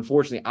fishing.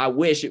 Unfortunately, I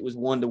wish it was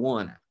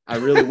 1-to-1. I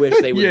really wish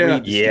they would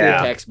read the school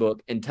Yeah.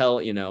 textbook and tell,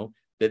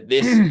 that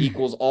this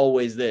equals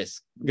always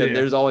this. Because Yeah.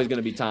 there's always going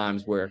to be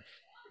times where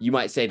you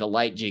might say the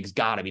light jig's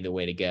got to be the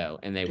way to go,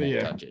 and they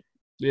won't touch it.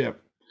 Yeah.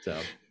 So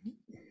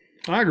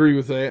I agree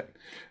with that.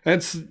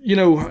 That's,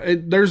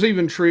 there's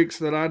even tricks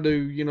that I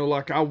do,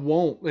 like I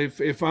won't,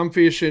 if I'm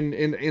fishing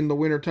in the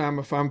wintertime,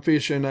 if I'm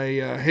fishing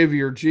a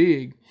heavier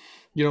jig,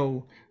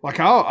 like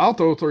I'll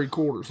throw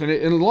 3/4.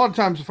 And a lot of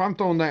times if I'm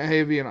throwing that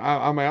heavy and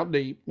I'm out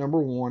deep, number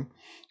one,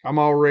 I'm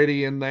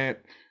already in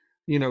that,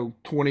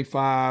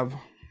 25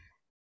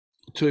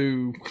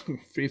 to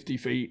 50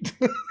 feet,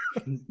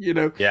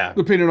 Yeah.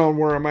 depending on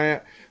where I'm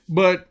at.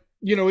 But,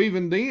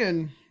 even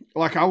then,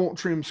 like I won't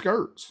trim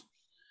skirts.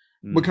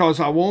 Because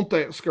I want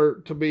that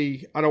skirt to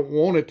be, I don't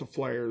want it to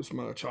flare as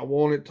much. I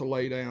want it to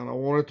lay down. I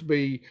want it to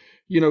be,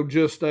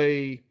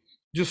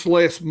 just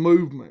less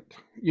movement,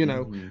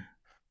 And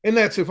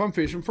that's if I'm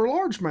fishing for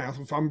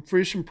largemouth. If I'm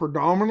fishing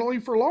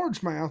predominantly for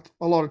largemouth,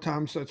 a lot of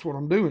times that's what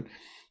I'm doing.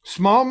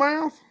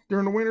 Smallmouth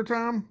during the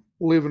wintertime,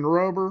 living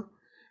rubber,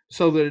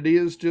 so that it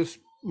is just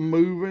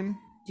moving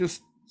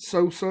just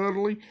so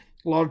subtly.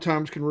 A lot of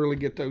times can really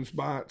get those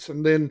bites.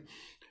 And then,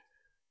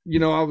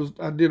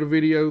 I did a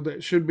video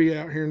that should be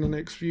out here in the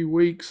next few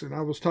weeks, and I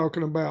was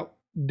talking about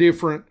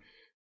different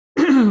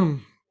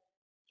types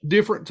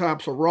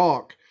of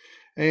rock.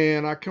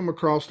 And I come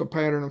across a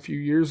pattern a few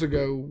years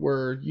ago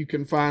where you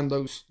can find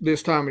those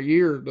this time of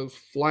year, those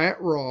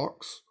flat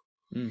rocks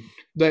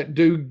that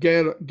do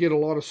get a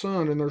lot of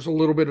sun, and there's a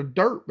little bit of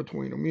dirt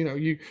between them.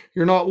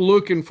 You're not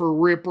looking for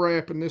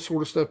riprap and this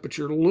sort of stuff, but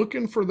you're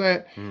looking for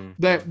that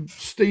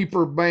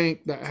steeper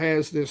bank that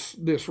has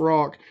this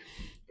rock.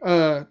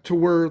 To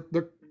where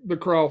the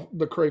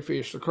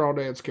crayfish, the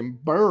crawdads can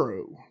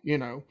burrow,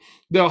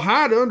 They'll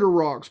hide under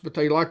rocks, but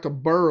they like to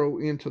burrow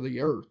into the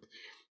earth.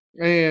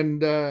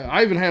 And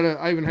I even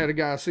had a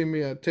guy send me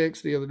a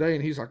text the other day,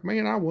 and he's like,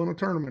 "Man, I won a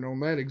tournament on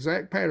that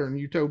exact pattern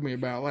you told me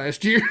about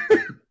last year."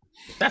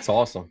 That's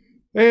awesome.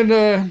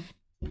 And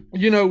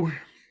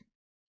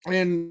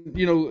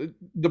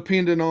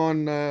depending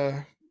on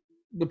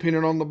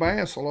the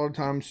bass, a lot of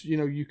times,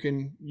 you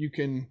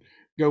can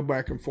go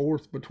back and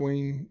forth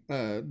between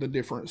the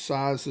different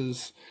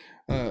sizes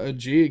of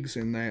jigs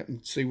in that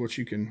and see what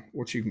you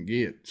can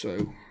get.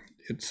 So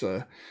it's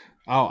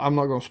I'm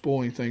not going to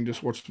spoil anything.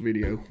 Just watch the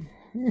video.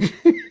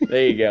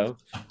 there you go.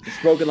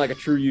 Spoken like a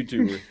true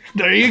YouTuber.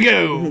 There you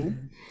go.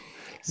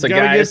 So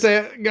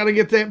gotta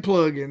get that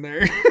plug in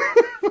there.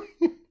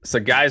 So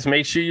guys,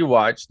 make sure you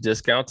watch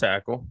Discount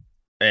Tackle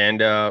and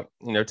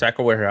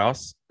Tackle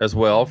Warehouse as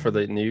well for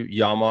the new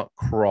Yama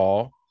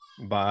Crawl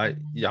by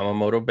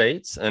Yamamoto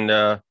Baits. And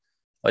like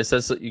I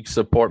said, so you can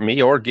support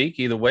me or Geek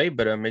either way,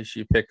 but make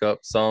sure you pick up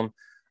some.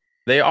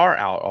 They are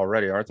out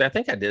already, aren't they? I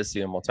think I did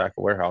see them on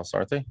Tackle Warehouse,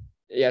 aren't they?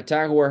 Yeah,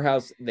 Tackle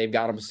Warehouse, they've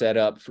got them set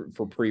up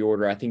for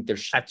pre-order. I think there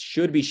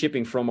should be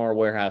shipping from our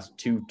warehouse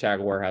to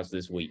Tackle Warehouse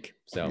this week.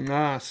 So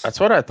nice. That's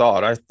what I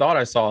thought. I thought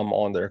I saw them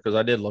on there because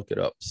I did look it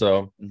up.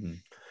 So,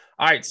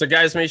 All right. So,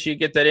 guys, make sure you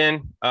get that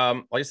in.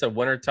 Like I said,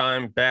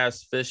 wintertime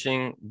bass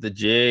fishing, the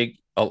jig,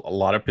 a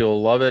lot of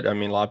people love it. I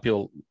mean, a lot of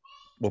people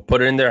will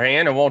put it in their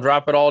hand and won't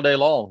drop it all day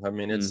long. I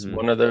mean, it's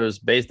one of those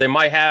baits. They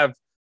might have,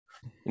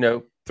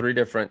 4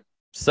 different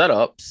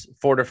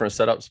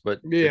setups,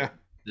 but yeah.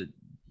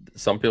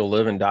 Some people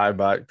live and die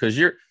by it because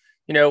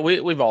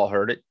we've all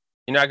heard it.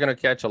 You're not going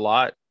to catch a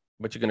lot,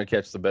 but you're going to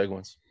catch the big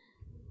ones.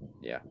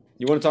 Yeah.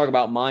 You want to talk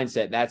about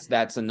mindset.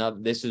 That's another,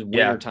 this is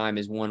wintertime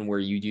is one where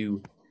you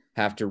do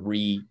have to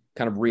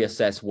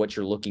reassess what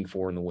you're looking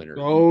for in the winter.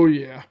 Oh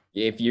yeah.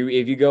 If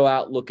you go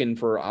out looking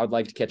for, I would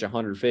like to catch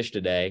 100 fish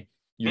today,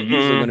 you're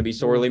usually going to be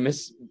sorely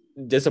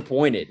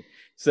disappointed.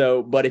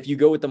 So, but if you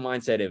go with the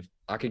mindset of,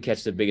 I could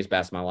catch the biggest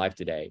bass of my life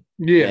today.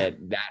 Yeah.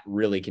 That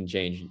really can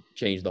change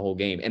the whole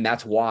game. And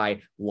that's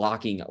why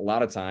locking, a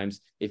lot of times,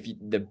 if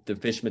the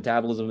fish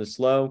metabolism is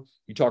slow,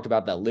 you talked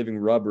about that living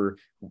rubber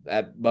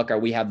at Buckeye,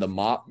 we have the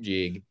mop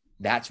jig.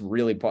 That's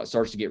really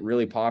starts to get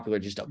really popular.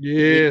 Just a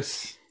big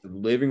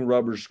living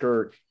rubber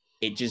skirt.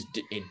 It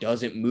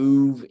doesn't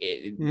move.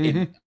 It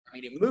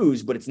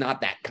moves, but it's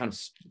not that kind of,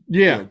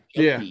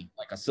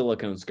 like a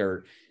silicone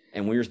skirt.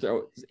 And when you're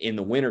in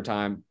the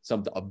wintertime,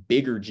 a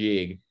bigger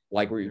jig,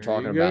 like what you're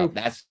talking about,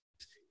 that's,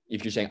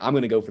 if you're saying, I'm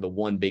going to go for the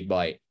one big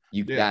bite,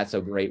 that's a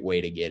great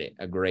way to get it.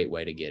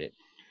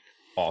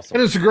 Awesome.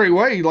 And it's a great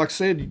way, like I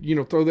said,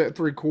 throw that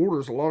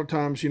 3/4. A lot of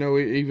times,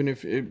 even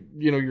if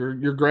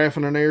you're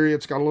graphing an area,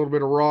 it's got a little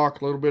bit of rock,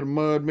 a little bit of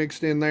mud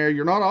mixed in there.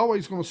 You're not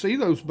always going to see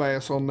those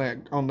bass on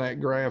that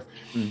graph.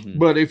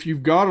 But if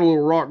you've got a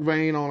little rock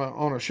vein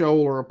on a shoal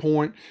or a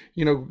point,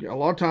 a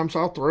lot of times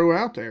I'll throw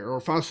out there. Or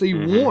if I see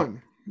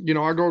one,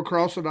 I go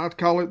across it, I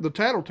call it the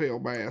tattletale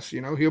bass.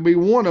 He'll be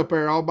one up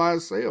there all by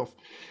himself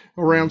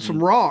around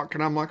some rock.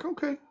 And I'm like,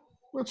 okay,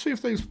 let's see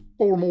if there's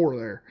 4 more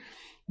there.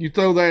 You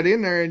throw that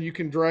in there and you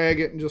can drag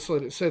it and just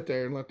let it sit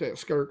there and let that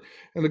skirt.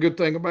 And the good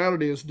thing about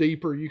it is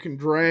deeper. You can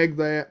drag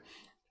that.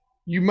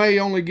 You may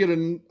only get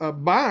a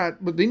bite,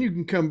 but then you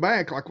can come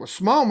back. Like with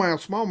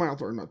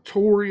smallmouth are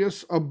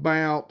notorious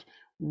about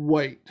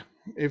weight.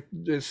 If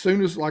as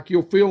soon as like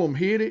you'll feel them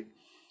hit it,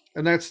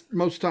 and that's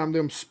most of the time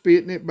them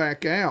spitting it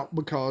back out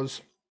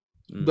because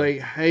they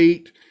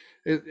hate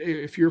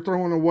if you're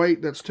throwing a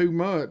weight that's too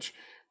much,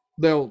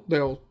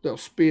 they'll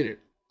spit it.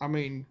 I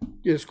mean,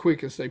 as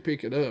quick as they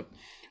pick it up.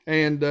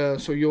 And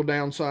so you'll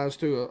downsize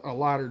to a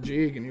lighter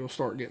jig and you'll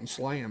start getting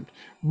slammed.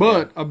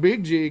 But a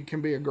big jig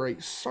can be a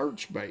great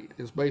search bait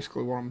is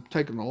basically what I'm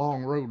taking the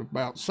long road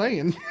about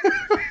saying.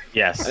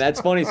 Yes. And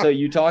that's funny. So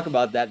you talk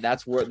about that.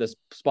 That's where the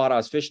spot I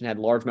was fishing had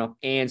largemouth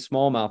and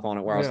smallmouth on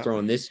it, where I was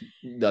throwing the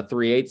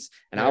 3/8,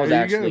 and I was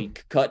actually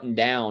cutting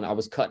down. I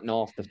was cutting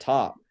off the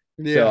top.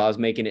 Yeah. So I was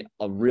making it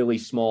a really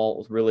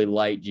small, really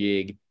light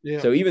jig.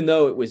 Yeah. So even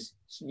though it was,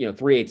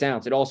 3/8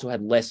 ounce, it also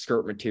had less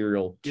skirt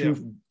material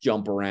to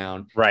jump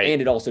around. Right.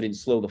 And it also didn't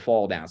slow the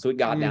fall down. So it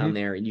got down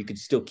there and you could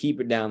still keep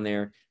it down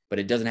there, but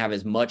it doesn't have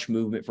as much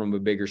movement from a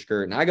bigger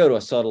skirt. And I go to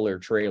a subtler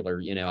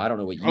trailer, I don't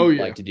know what you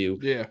like to do.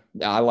 Yeah.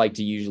 I like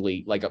to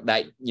usually like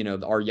that,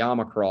 our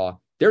Yamacraw.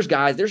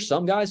 There's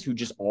some guys who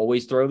just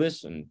always throw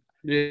this and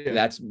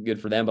that's good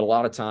for them. But a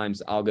lot of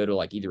times I'll go to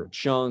like either a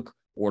chunk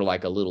or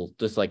like a little,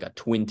 just like a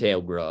twin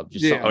tail grub.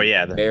 Just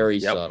something very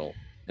subtle.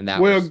 And that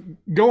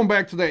going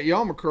back to that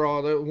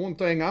Yamacraw, the one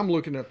thing I'm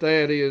looking at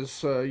that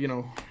is,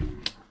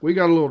 we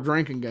got a little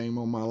drinking game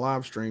on my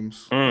live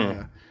streams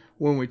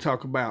when we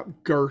talk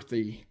about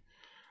girthy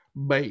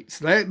baits.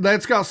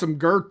 That's got some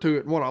girth to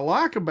it. And what I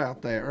like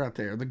about that right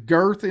there, the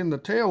girth in the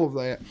tail of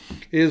that,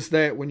 is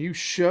that when you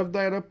shove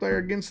that up there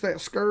against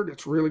that skirt,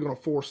 it's really going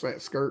to force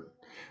that skirt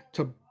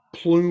to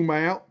plume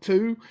out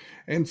too.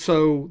 And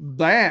so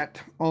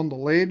that on the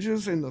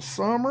ledges in the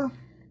summer,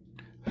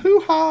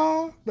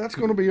 hoo-ha, that's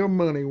going to be a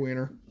money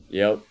winner.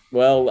 Yep.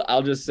 Well,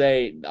 I'll just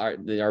say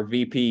our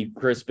VP,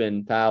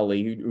 Crispin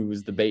Powley, who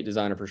was the bait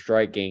designer for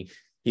Strike King,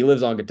 he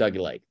lives on Kentucky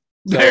Lake.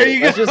 So there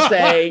you let's go. Just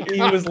say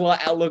he was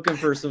out looking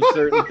for some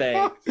certain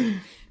things.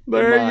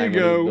 There you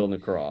go. Building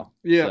a craw.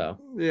 Yeah. So.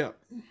 Yeah.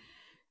 All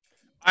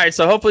right.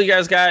 So hopefully you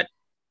guys got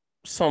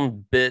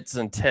some bits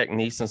and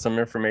techniques and some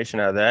information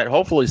out of that.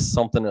 Hopefully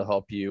something to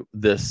help you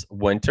this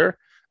winter.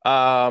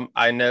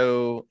 I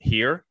know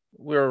here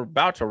we're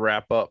about to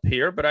wrap up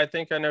here, but I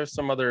think I know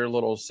some other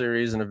little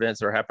series and events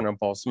that are happening up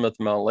on Smith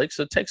Mountain Lake.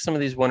 So take some of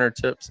these winter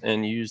tips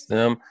and use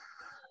them.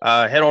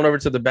 Head on over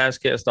to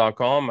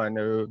thebasscast.com. I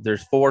know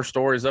there's 4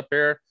 stories up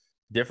there,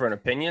 different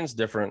opinions,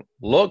 different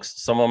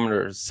looks. Some of them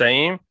are the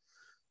same.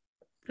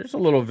 There's a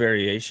little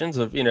variations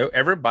of,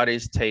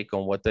 everybody's take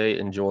on what they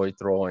enjoy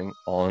throwing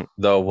on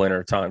the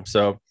winter time.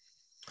 So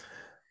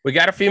we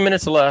got a few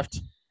minutes left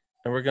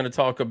and we're going to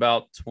talk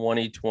about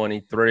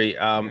 2023.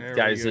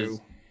 Guys, there's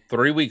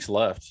 3 weeks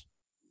left.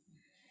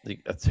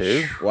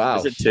 2? Wow.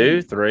 Is it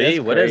 2, 3? That's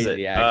what crazy, is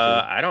it? actually.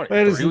 I don't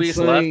That know. is 3 weeks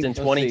insane. left in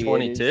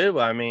 2022.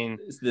 I mean,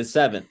 It's the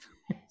 7th.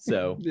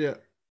 So Yeah.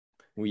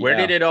 where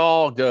did it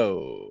all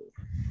go?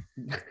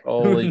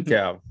 Holy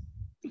cow.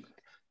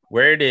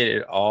 Where did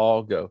it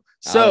all go?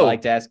 So I'd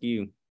like to ask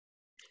you.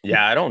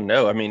 Yeah, I don't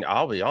know. I mean,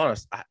 I'll be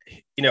honest.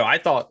 I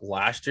thought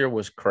last year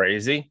was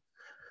crazy,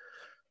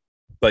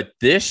 but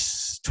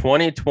this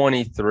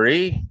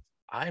 2023,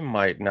 I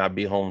might not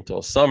be home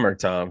till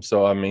summertime.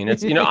 So, I mean,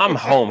 it's, I'm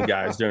home,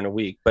 guys, during the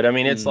week, but I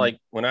mean, it's like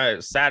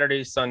when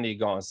Saturday, Sunday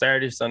gone,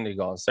 Saturday, Sunday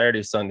gone,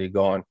 Saturday, Sunday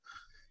gone,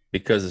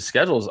 because the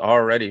schedule is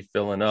already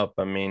filling up.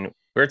 I mean,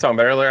 we were talking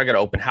about earlier, I got an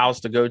open house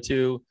to go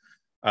to.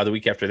 The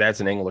week after that's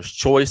an English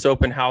Choice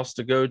open house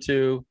to go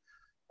to.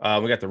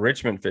 We got the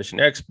Richmond Fishing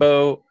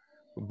Expo,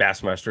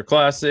 Bassmaster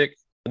Classic,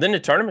 and then the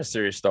tournament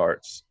series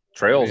starts.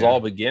 Trails all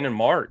begin in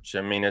March.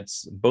 I mean,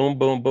 it's boom,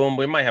 boom, boom.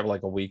 We might have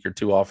like a week or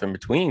two off in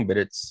between,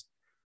 but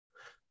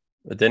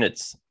then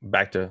it's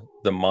back to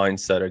the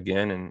mindset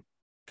again and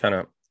kind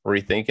of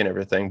rethinking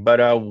everything.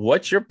 But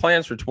what's your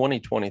plans for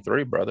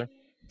 2023, brother?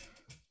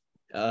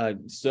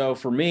 So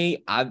for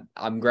me,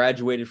 I'm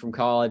graduated from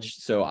college.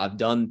 So I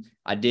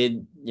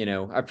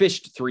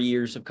fished 3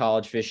 years of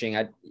college fishing.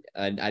 I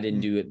didn't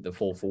do it the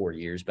full 4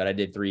 years, but I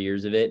did 3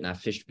 years of it, and I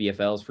fished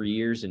BFLs for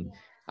years, and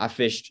I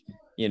fished,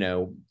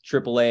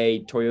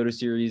 AAA Toyota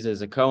Series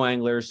as a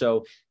co-angler.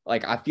 So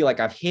like, I feel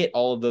like I've hit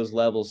all of those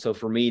levels. So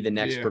for me, the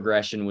next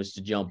progression was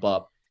to jump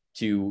up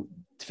to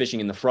fishing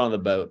in the front of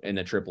the boat in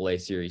the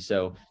AAA series.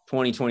 So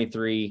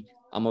 2023,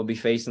 I'm going to be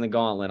facing the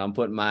gauntlet.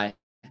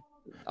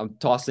 I'm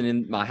tossing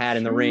in my hat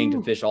in the ring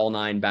to fish all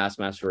 9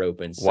 Bassmaster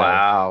Opens. So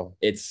wow.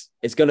 It's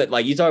going to,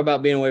 like you talk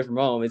about being away from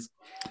home. It's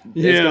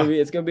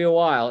going to be a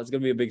while. It's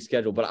going to be a big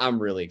schedule, but I'm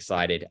really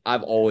excited.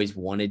 I've always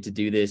wanted to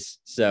do this.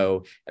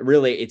 So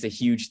really it's a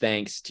huge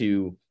thanks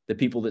to the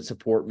people that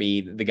support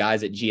me, the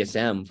guys at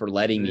GSM for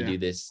letting me do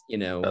this.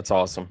 That's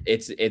awesome.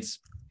 It's,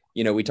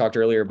 we talked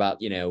earlier about,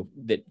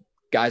 that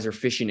guys are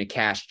fishing to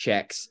cash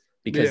checks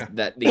because and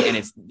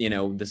it's,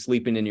 the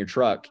sleeping in your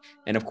truck.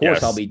 And of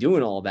course I'll be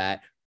doing all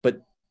that.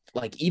 But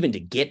like, even to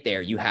get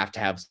there, you have to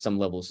have some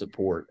level of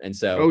support. And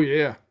so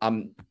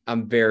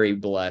I'm very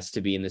blessed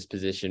to be in this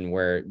position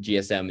where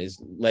GSM is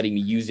letting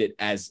me use it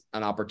as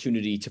an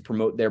opportunity to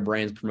promote their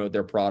brands, promote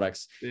their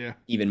products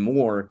even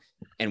more,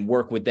 and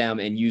work with them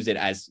and use it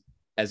as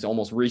as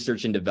almost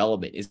research and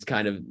development is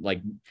kind of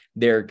like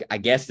their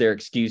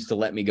excuse to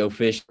let me go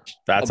fish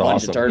That's a bunch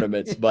awesome. of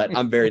tournaments. But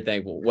I'm very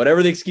thankful.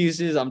 Whatever the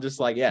excuse is, I'm just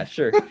like, yeah,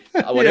 sure.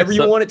 Whatever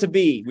you want it to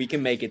be, we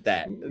can make it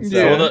that.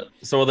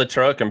 So will the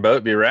truck and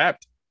boat be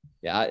wrapped?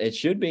 Yeah, it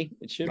should be.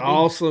 It should be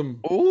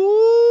awesome.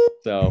 Ooh.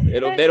 So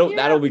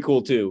that'll be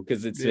cool too,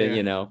 because it's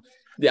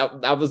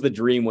that was the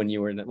dream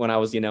when I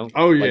was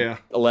 11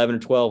 or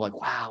 12, like,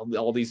 wow,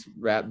 all these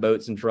wrap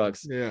boats and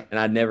trucks, and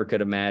I never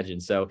could imagine.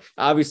 So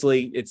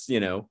obviously it's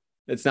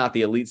it's not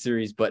the Elite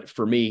Series, but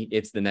for me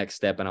it's the next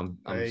step, and I'm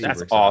super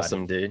that's excited.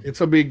 awesome, dude.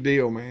 It's a big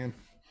deal, man,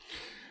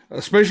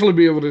 especially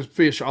be able to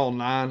fish all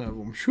 9 of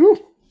them.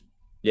 Whew.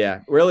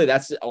 Yeah, really,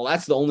 that's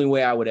the only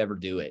way I would ever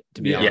do it,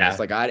 to be honest.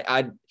 Like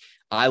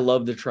I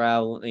love the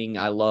traveling.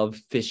 I love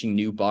fishing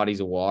new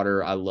bodies of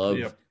water. I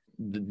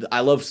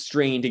love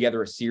stringing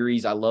together a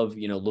series. I love,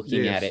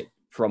 looking at it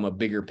from a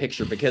bigger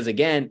picture, because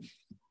again,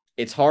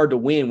 it's hard to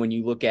win when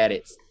you look at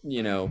it,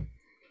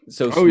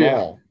 so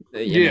small,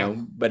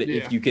 but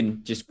if you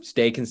can just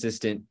stay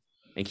consistent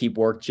and keep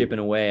chipping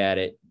away at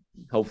it,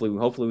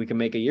 hopefully we can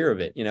make a year of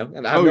it.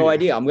 And I have no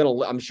idea.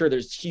 I'm sure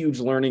there's huge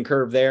learning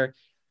curve there.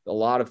 A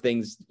lot of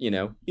things, you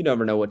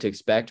never know what to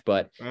expect,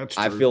 but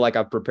I feel like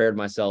I've prepared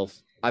myself.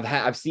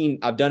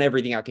 I've done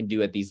everything I can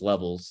do at these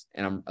levels,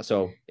 and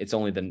it's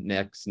only the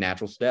next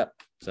natural step.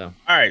 So,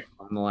 all right,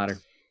 on the ladder.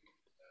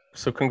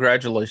 So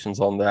congratulations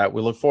on that.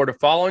 We look forward to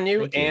following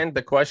you. And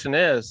the question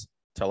is,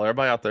 tell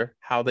everybody out there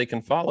how they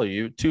can follow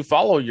you to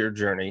follow your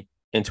journey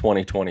in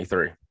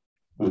 2023.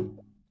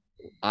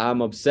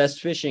 I'm obsessed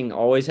fishing.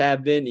 Always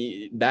have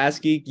been. Bass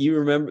Geek, you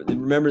remember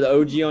the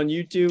OG on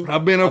YouTube?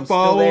 I've been a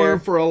follower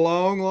for a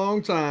long,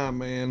 long time,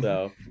 man.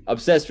 So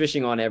obsessed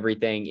fishing on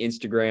everything: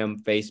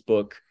 Instagram,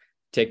 Facebook,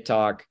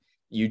 TikTok,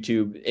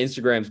 YouTube.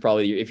 Instagram's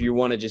probably, if you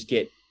want to just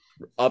get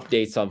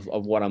updates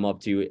of what I'm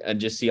up to and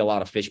just see a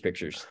lot of fish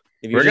pictures.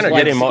 If We're gonna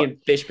get him on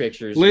fish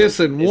pictures.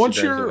 Listen,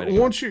 once you're,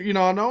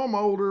 I know I'm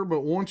older,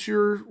 but once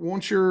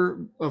you're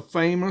a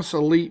famous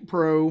elite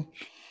pro,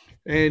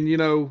 and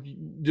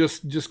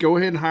just go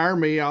ahead and hire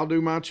me. I'll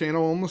do my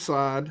channel on the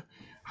side.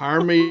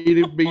 Hire me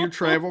to be your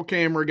travel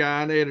camera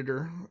guy and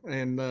editor,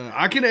 and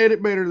I can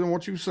edit better than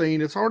what you've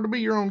seen. It's hard to be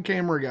your own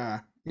camera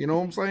guy. You know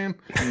what I'm saying?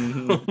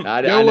 Mm-hmm.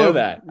 I know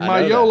that.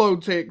 My YOLO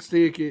tech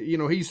stick,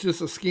 he's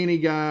just a skinny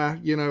guy.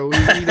 He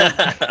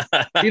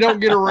don't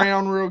get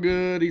around real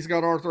good. He's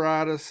got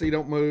arthritis. He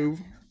don't move.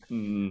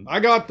 Mm-hmm. I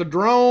got the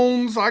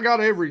drones. I got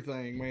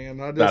everything,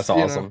 man. That's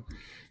awesome.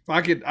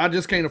 I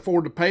just can't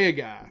afford to pay a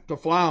guy to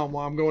fly them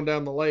while I'm going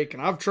down the lake.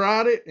 And I've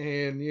tried it,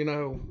 and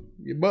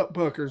your butt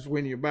puckers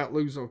when you about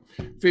lose a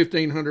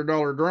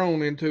 $1,500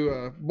 drone into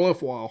a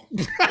bluff wall.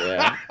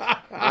 Yeah.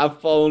 I've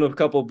flown a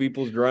couple of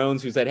people's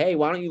drones who said, "Hey,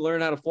 why don't you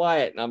learn how to fly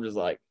it?" And I'm just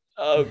like,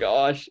 oh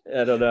gosh,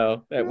 I don't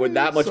know. With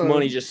that much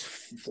money just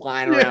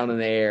flying around in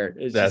the air,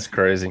 that's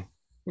crazy.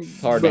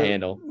 Hard to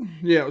handle.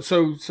 Yeah.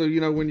 So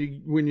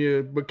when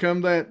you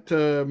become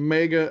that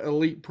mega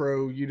elite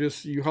pro,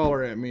 you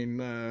holler at me,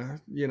 and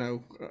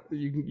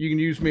you can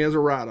use me as a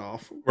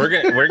write-off. We're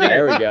gonna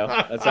there we go.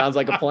 That sounds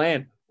like a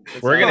plan.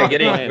 We're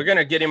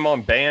gonna get him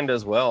on band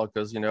as well,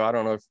 because I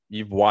don't know if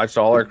you've watched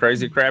all our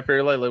crazy crap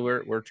here lately.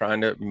 We're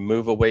trying to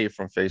move away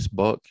from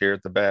Facebook here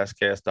at the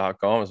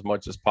basscast.com as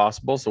much as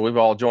possible. So we've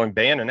all joined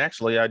band, and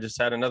actually I just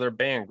had another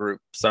band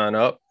group sign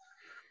up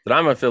that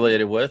I'm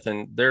affiliated with,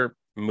 and they're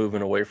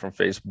moving away from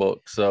Facebook.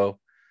 So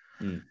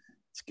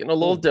it's getting a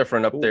little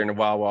different up there in the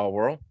wild, wild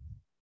world.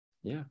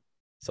 Yeah.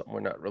 Something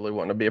we're not really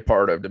wanting to be a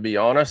part of, to be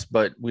honest,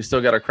 but we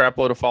still got a crap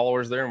load of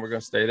followers there, and we're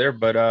going to stay there.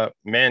 But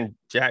man,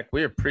 Jack,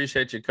 we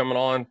appreciate you coming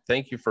on.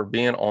 Thank you for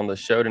being on the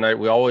show tonight.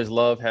 We always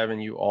love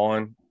having you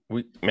on.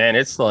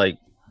 It's like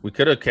we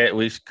could have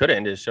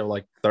ended the show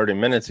like 30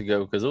 minutes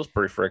ago, because it was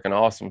pretty freaking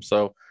awesome.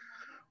 So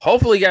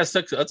hopefully you guys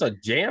that's a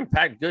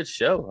jam-packed good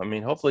show. I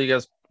mean, hopefully you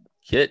guys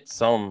get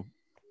some.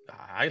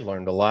 I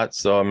learned a lot.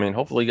 So I mean,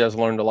 hopefully you guys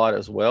learned a lot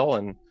as well.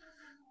 And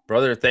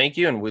brother, thank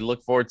you, and we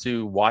look forward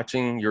to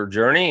watching your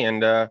journey.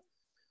 And I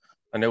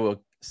know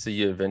we'll see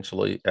you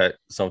eventually at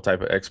some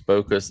type of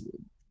expo, because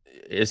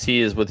as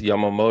he is with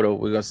Yamamoto,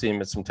 we're going to see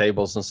him at some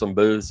tables and some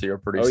booths here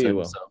pretty soon. You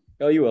will.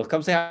 Oh, you will.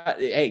 Come say hi.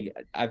 Hey,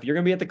 if you're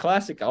going to be at the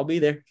Classic, I'll be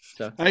there.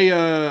 So. Hey,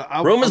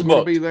 I'm going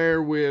to be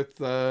there with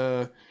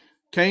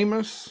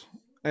Camus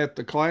at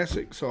the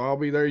Classic, so I'll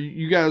be there.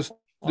 You guys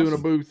doing a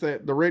booth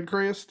at the Red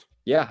Crest?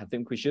 Yeah, I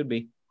think we should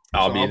be.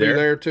 I'll be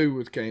there too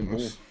with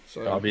Camus.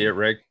 So I'll be at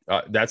Red.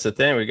 That's the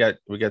thing. We got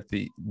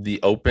the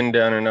Open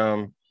down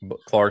in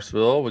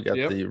Clarksville. We got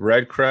the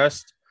Red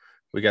Crest.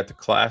 We got the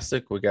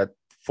Classic. We got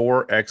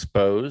 4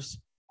 expos,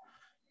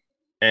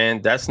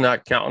 and that's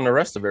not counting the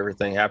rest of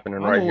everything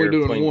happening right here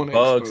between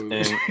Bugs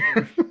and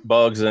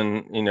Bugs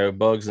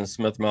and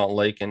Smith Mountain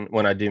Lake, and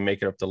when I do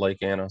make it up to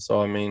Lake Anna.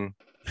 So I mean,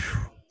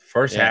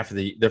 half of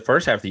the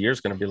first half of the year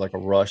is going to be like a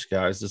rush,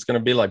 guys. It's going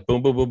to be like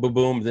boom, boom, boom, boom,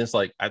 boom. Then it's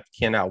like I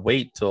cannot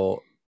wait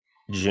till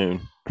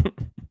June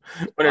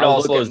when it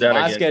all slows down.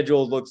 My again.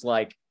 schedule looks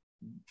like,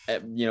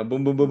 boom,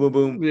 boom, boom, boom,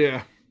 boom.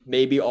 Yeah.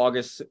 Maybe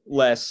August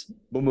less.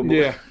 Boom, boom, boom.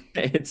 Yeah.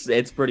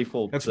 It's pretty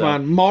full. That's so.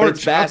 fine. March,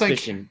 It's bass I think,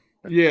 fishing.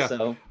 Yeah.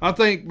 So I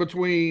think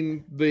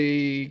between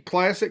the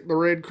Classic, the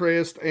Red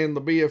Crest, and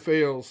the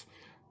BFLs,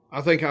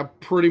 I think I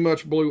pretty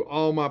much blew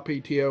all my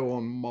PTO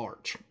on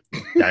March.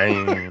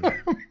 Dang.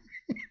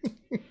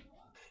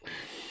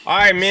 All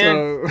right,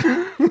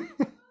 man. So,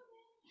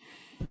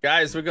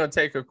 guys, we're going to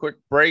take a quick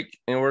break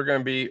and we're going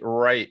to be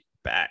right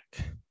back.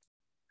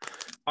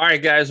 All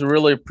right, guys, we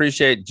really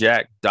appreciate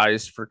Jack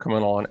Dice for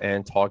coming on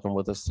and talking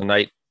with us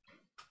tonight.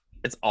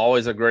 It's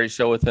always a great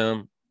show with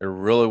him. It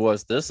really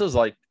was. This is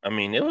like, I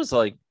mean, it was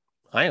like,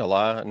 I ain't gonna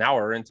lie, an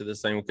hour into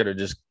this thing, we could have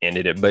just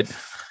ended it, but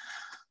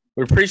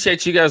we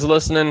appreciate you guys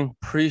listening.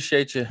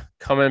 Appreciate you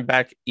coming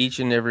back each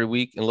and every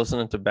week and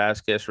listening to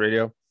Basscast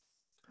Radio.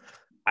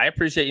 I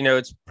appreciate,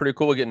 it's pretty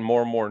cool getting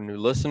more and more new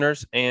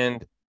listeners,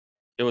 and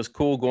it was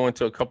cool going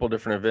to a couple of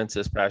different events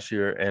this past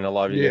year, and a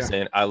lot of you guys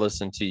saying, I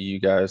listen to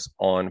you guys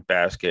on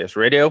Basscast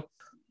Radio.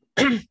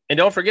 And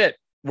don't forget,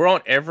 we're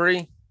on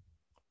every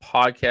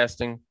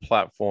podcasting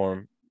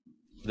platform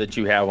that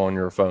you have on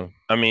your phone.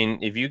 I mean,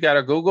 if you got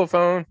a Google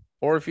phone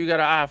or if you got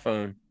an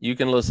iPhone, you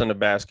can listen to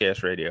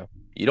Basscast Radio.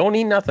 You don't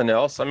need nothing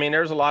else. I mean,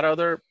 there's a lot of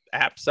other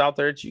apps out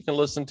there that you can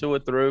listen to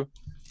it through.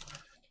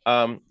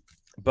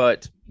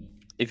 But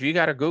if you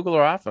got a Google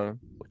or iPhone,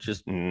 which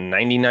is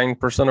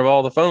 99% of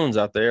all the phones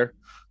out there,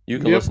 you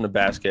can listen to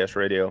Basscast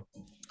Radio.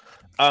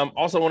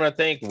 Also want to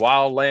thank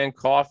Wildland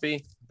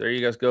Coffee. There you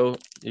guys go.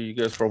 You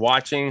guys for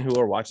watching, who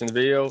are watching the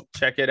video,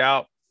 check it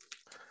out.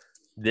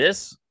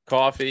 This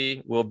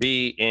coffee will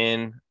be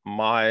in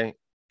my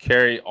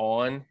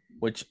carry-on,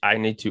 which I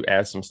need to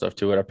add some stuff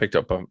to it. I picked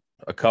up a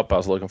cup I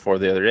was looking for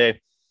the other day.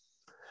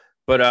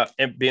 But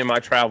it being my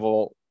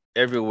travel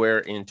everywhere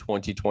in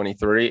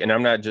 2023, and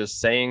I'm not just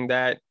saying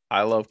that.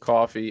 I love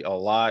coffee a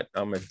lot.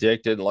 I'm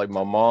addicted like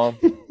my mom.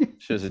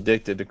 She was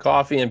addicted to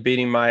coffee and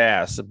beating my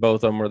ass.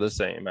 Both of them were the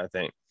same, I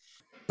think.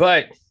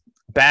 But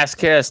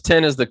Basscast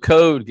 10 is the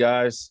code,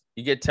 guys.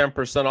 You get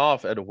 10%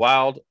 off at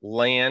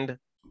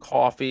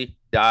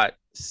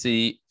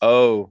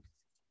wildlandcoffee.co.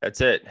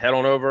 That's it. Head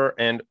on over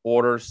and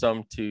order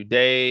some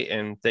today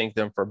and thank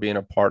them for being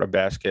a part of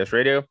Basscast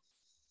Radio.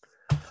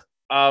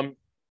 Like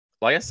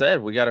I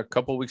said, we got a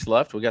couple weeks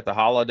left. We got the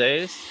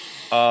holidays.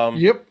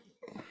 I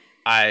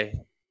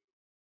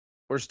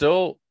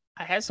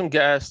had some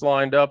guests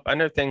lined up. I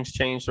know things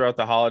change throughout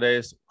the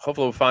holidays.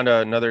 Hopefully we'll find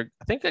another.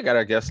 I think I got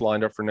a guest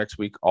lined up for next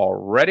week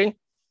already.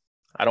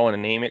 I don't want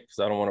to name it because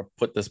I don't want to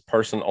put this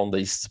person on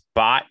the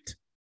spot.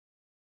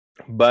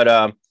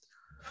 But,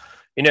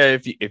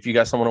 if you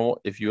got someone,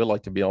 if you would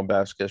like to be on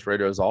Basscast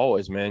Radio, as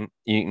always, man,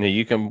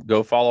 you can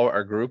go follow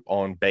our group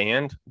on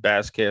Band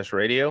Basscast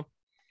Radio,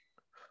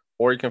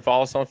 or you can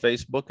follow us on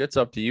Facebook. It's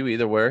up to you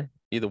either way.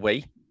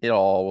 It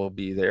all will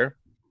be there.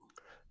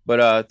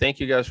 But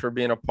thank you guys for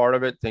being a part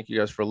of it. Thank you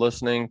guys for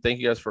listening. Thank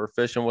you guys for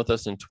fishing with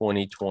us in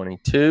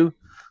 2022.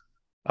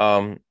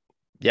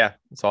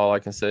 That's all I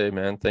can say,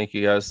 man. Thank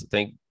you guys.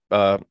 Thank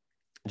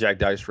Jack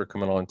Dice for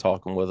coming on and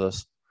talking with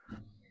us.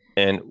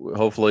 And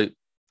hopefully,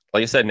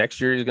 like I said, next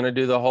year he's going to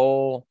do the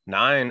whole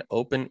 9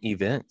 open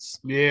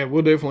events. Yeah,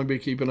 we'll definitely be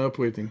keeping up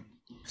with him.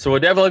 So we'll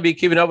definitely be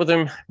keeping up with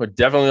him. We're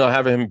definitely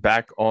have him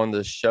back on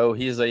the show.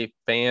 He is a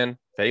fan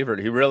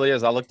favorite. He really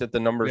is. I looked at the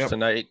numbers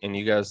tonight, and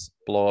you guys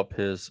blow up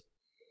his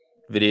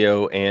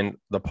video and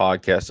the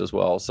podcast as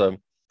well. So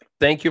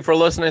thank you for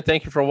listening.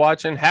 Thank you for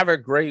watching. Have a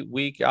great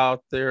week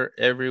out there,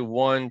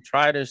 everyone.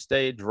 Try to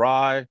stay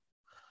dry.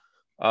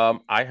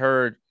 I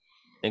heard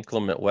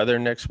inclement weather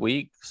next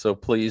week, so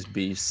please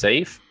be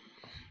safe.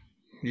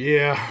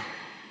 The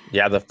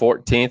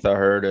 14th I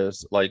heard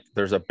is like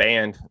there's a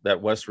band that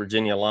West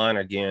Virginia line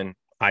again,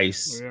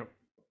 ice.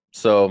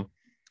 So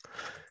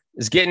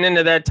it's getting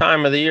into that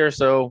time of the year,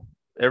 so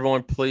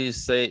everyone,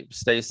 please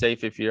stay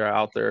safe if you're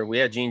out there. We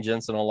had Gene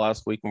Jensen on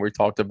last week, and we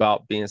talked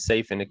about being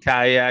safe in the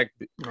kayak.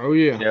 Oh,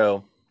 yeah.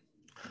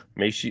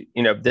 Make sure,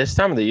 this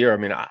time of the year, I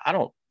mean, I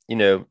don't,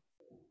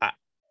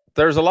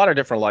 there's a lot of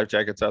different life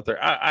jackets out there.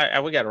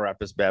 We got to wrap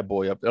this bad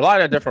boy up. There are a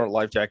lot of different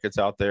life jackets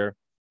out there.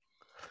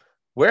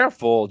 Wear a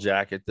full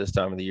jacket this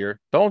time of the year.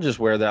 Don't just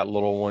wear that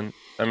little one.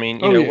 I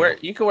mean,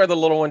 you can wear the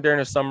little one during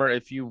the summer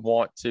if you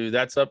want to.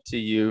 That's up to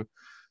you.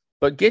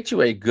 But get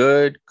you a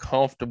good,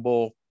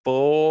 comfortable,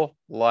 full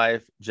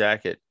life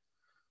jacket,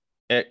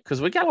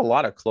 because we got a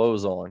lot of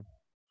clothes on,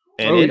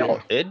 and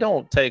it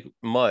don't take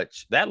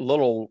much. That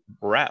little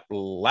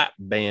lap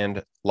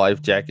band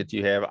life jacket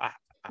you have,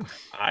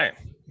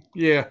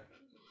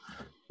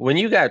 when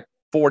you got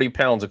 40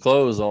 pounds of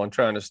clothes on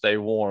trying to stay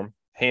warm,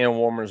 hand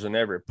warmers in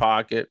every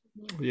pocket,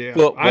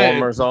 foot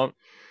warmers on.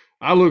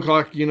 I look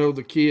like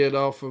the kid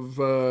off of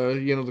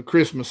the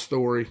Christmas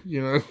Story,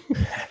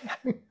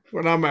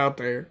 when I'm out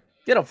there.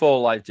 Get a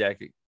full life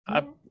jacket.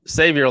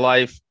 Save your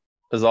life,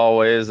 as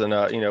always. And,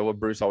 what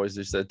Bruce always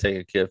just said, take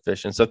a kid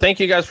fishing. So thank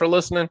you guys for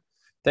listening.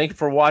 Thank you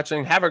for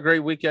watching. Have a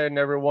great weekend,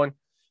 everyone.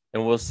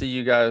 And we'll see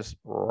you guys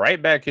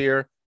right back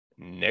here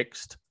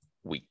next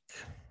week.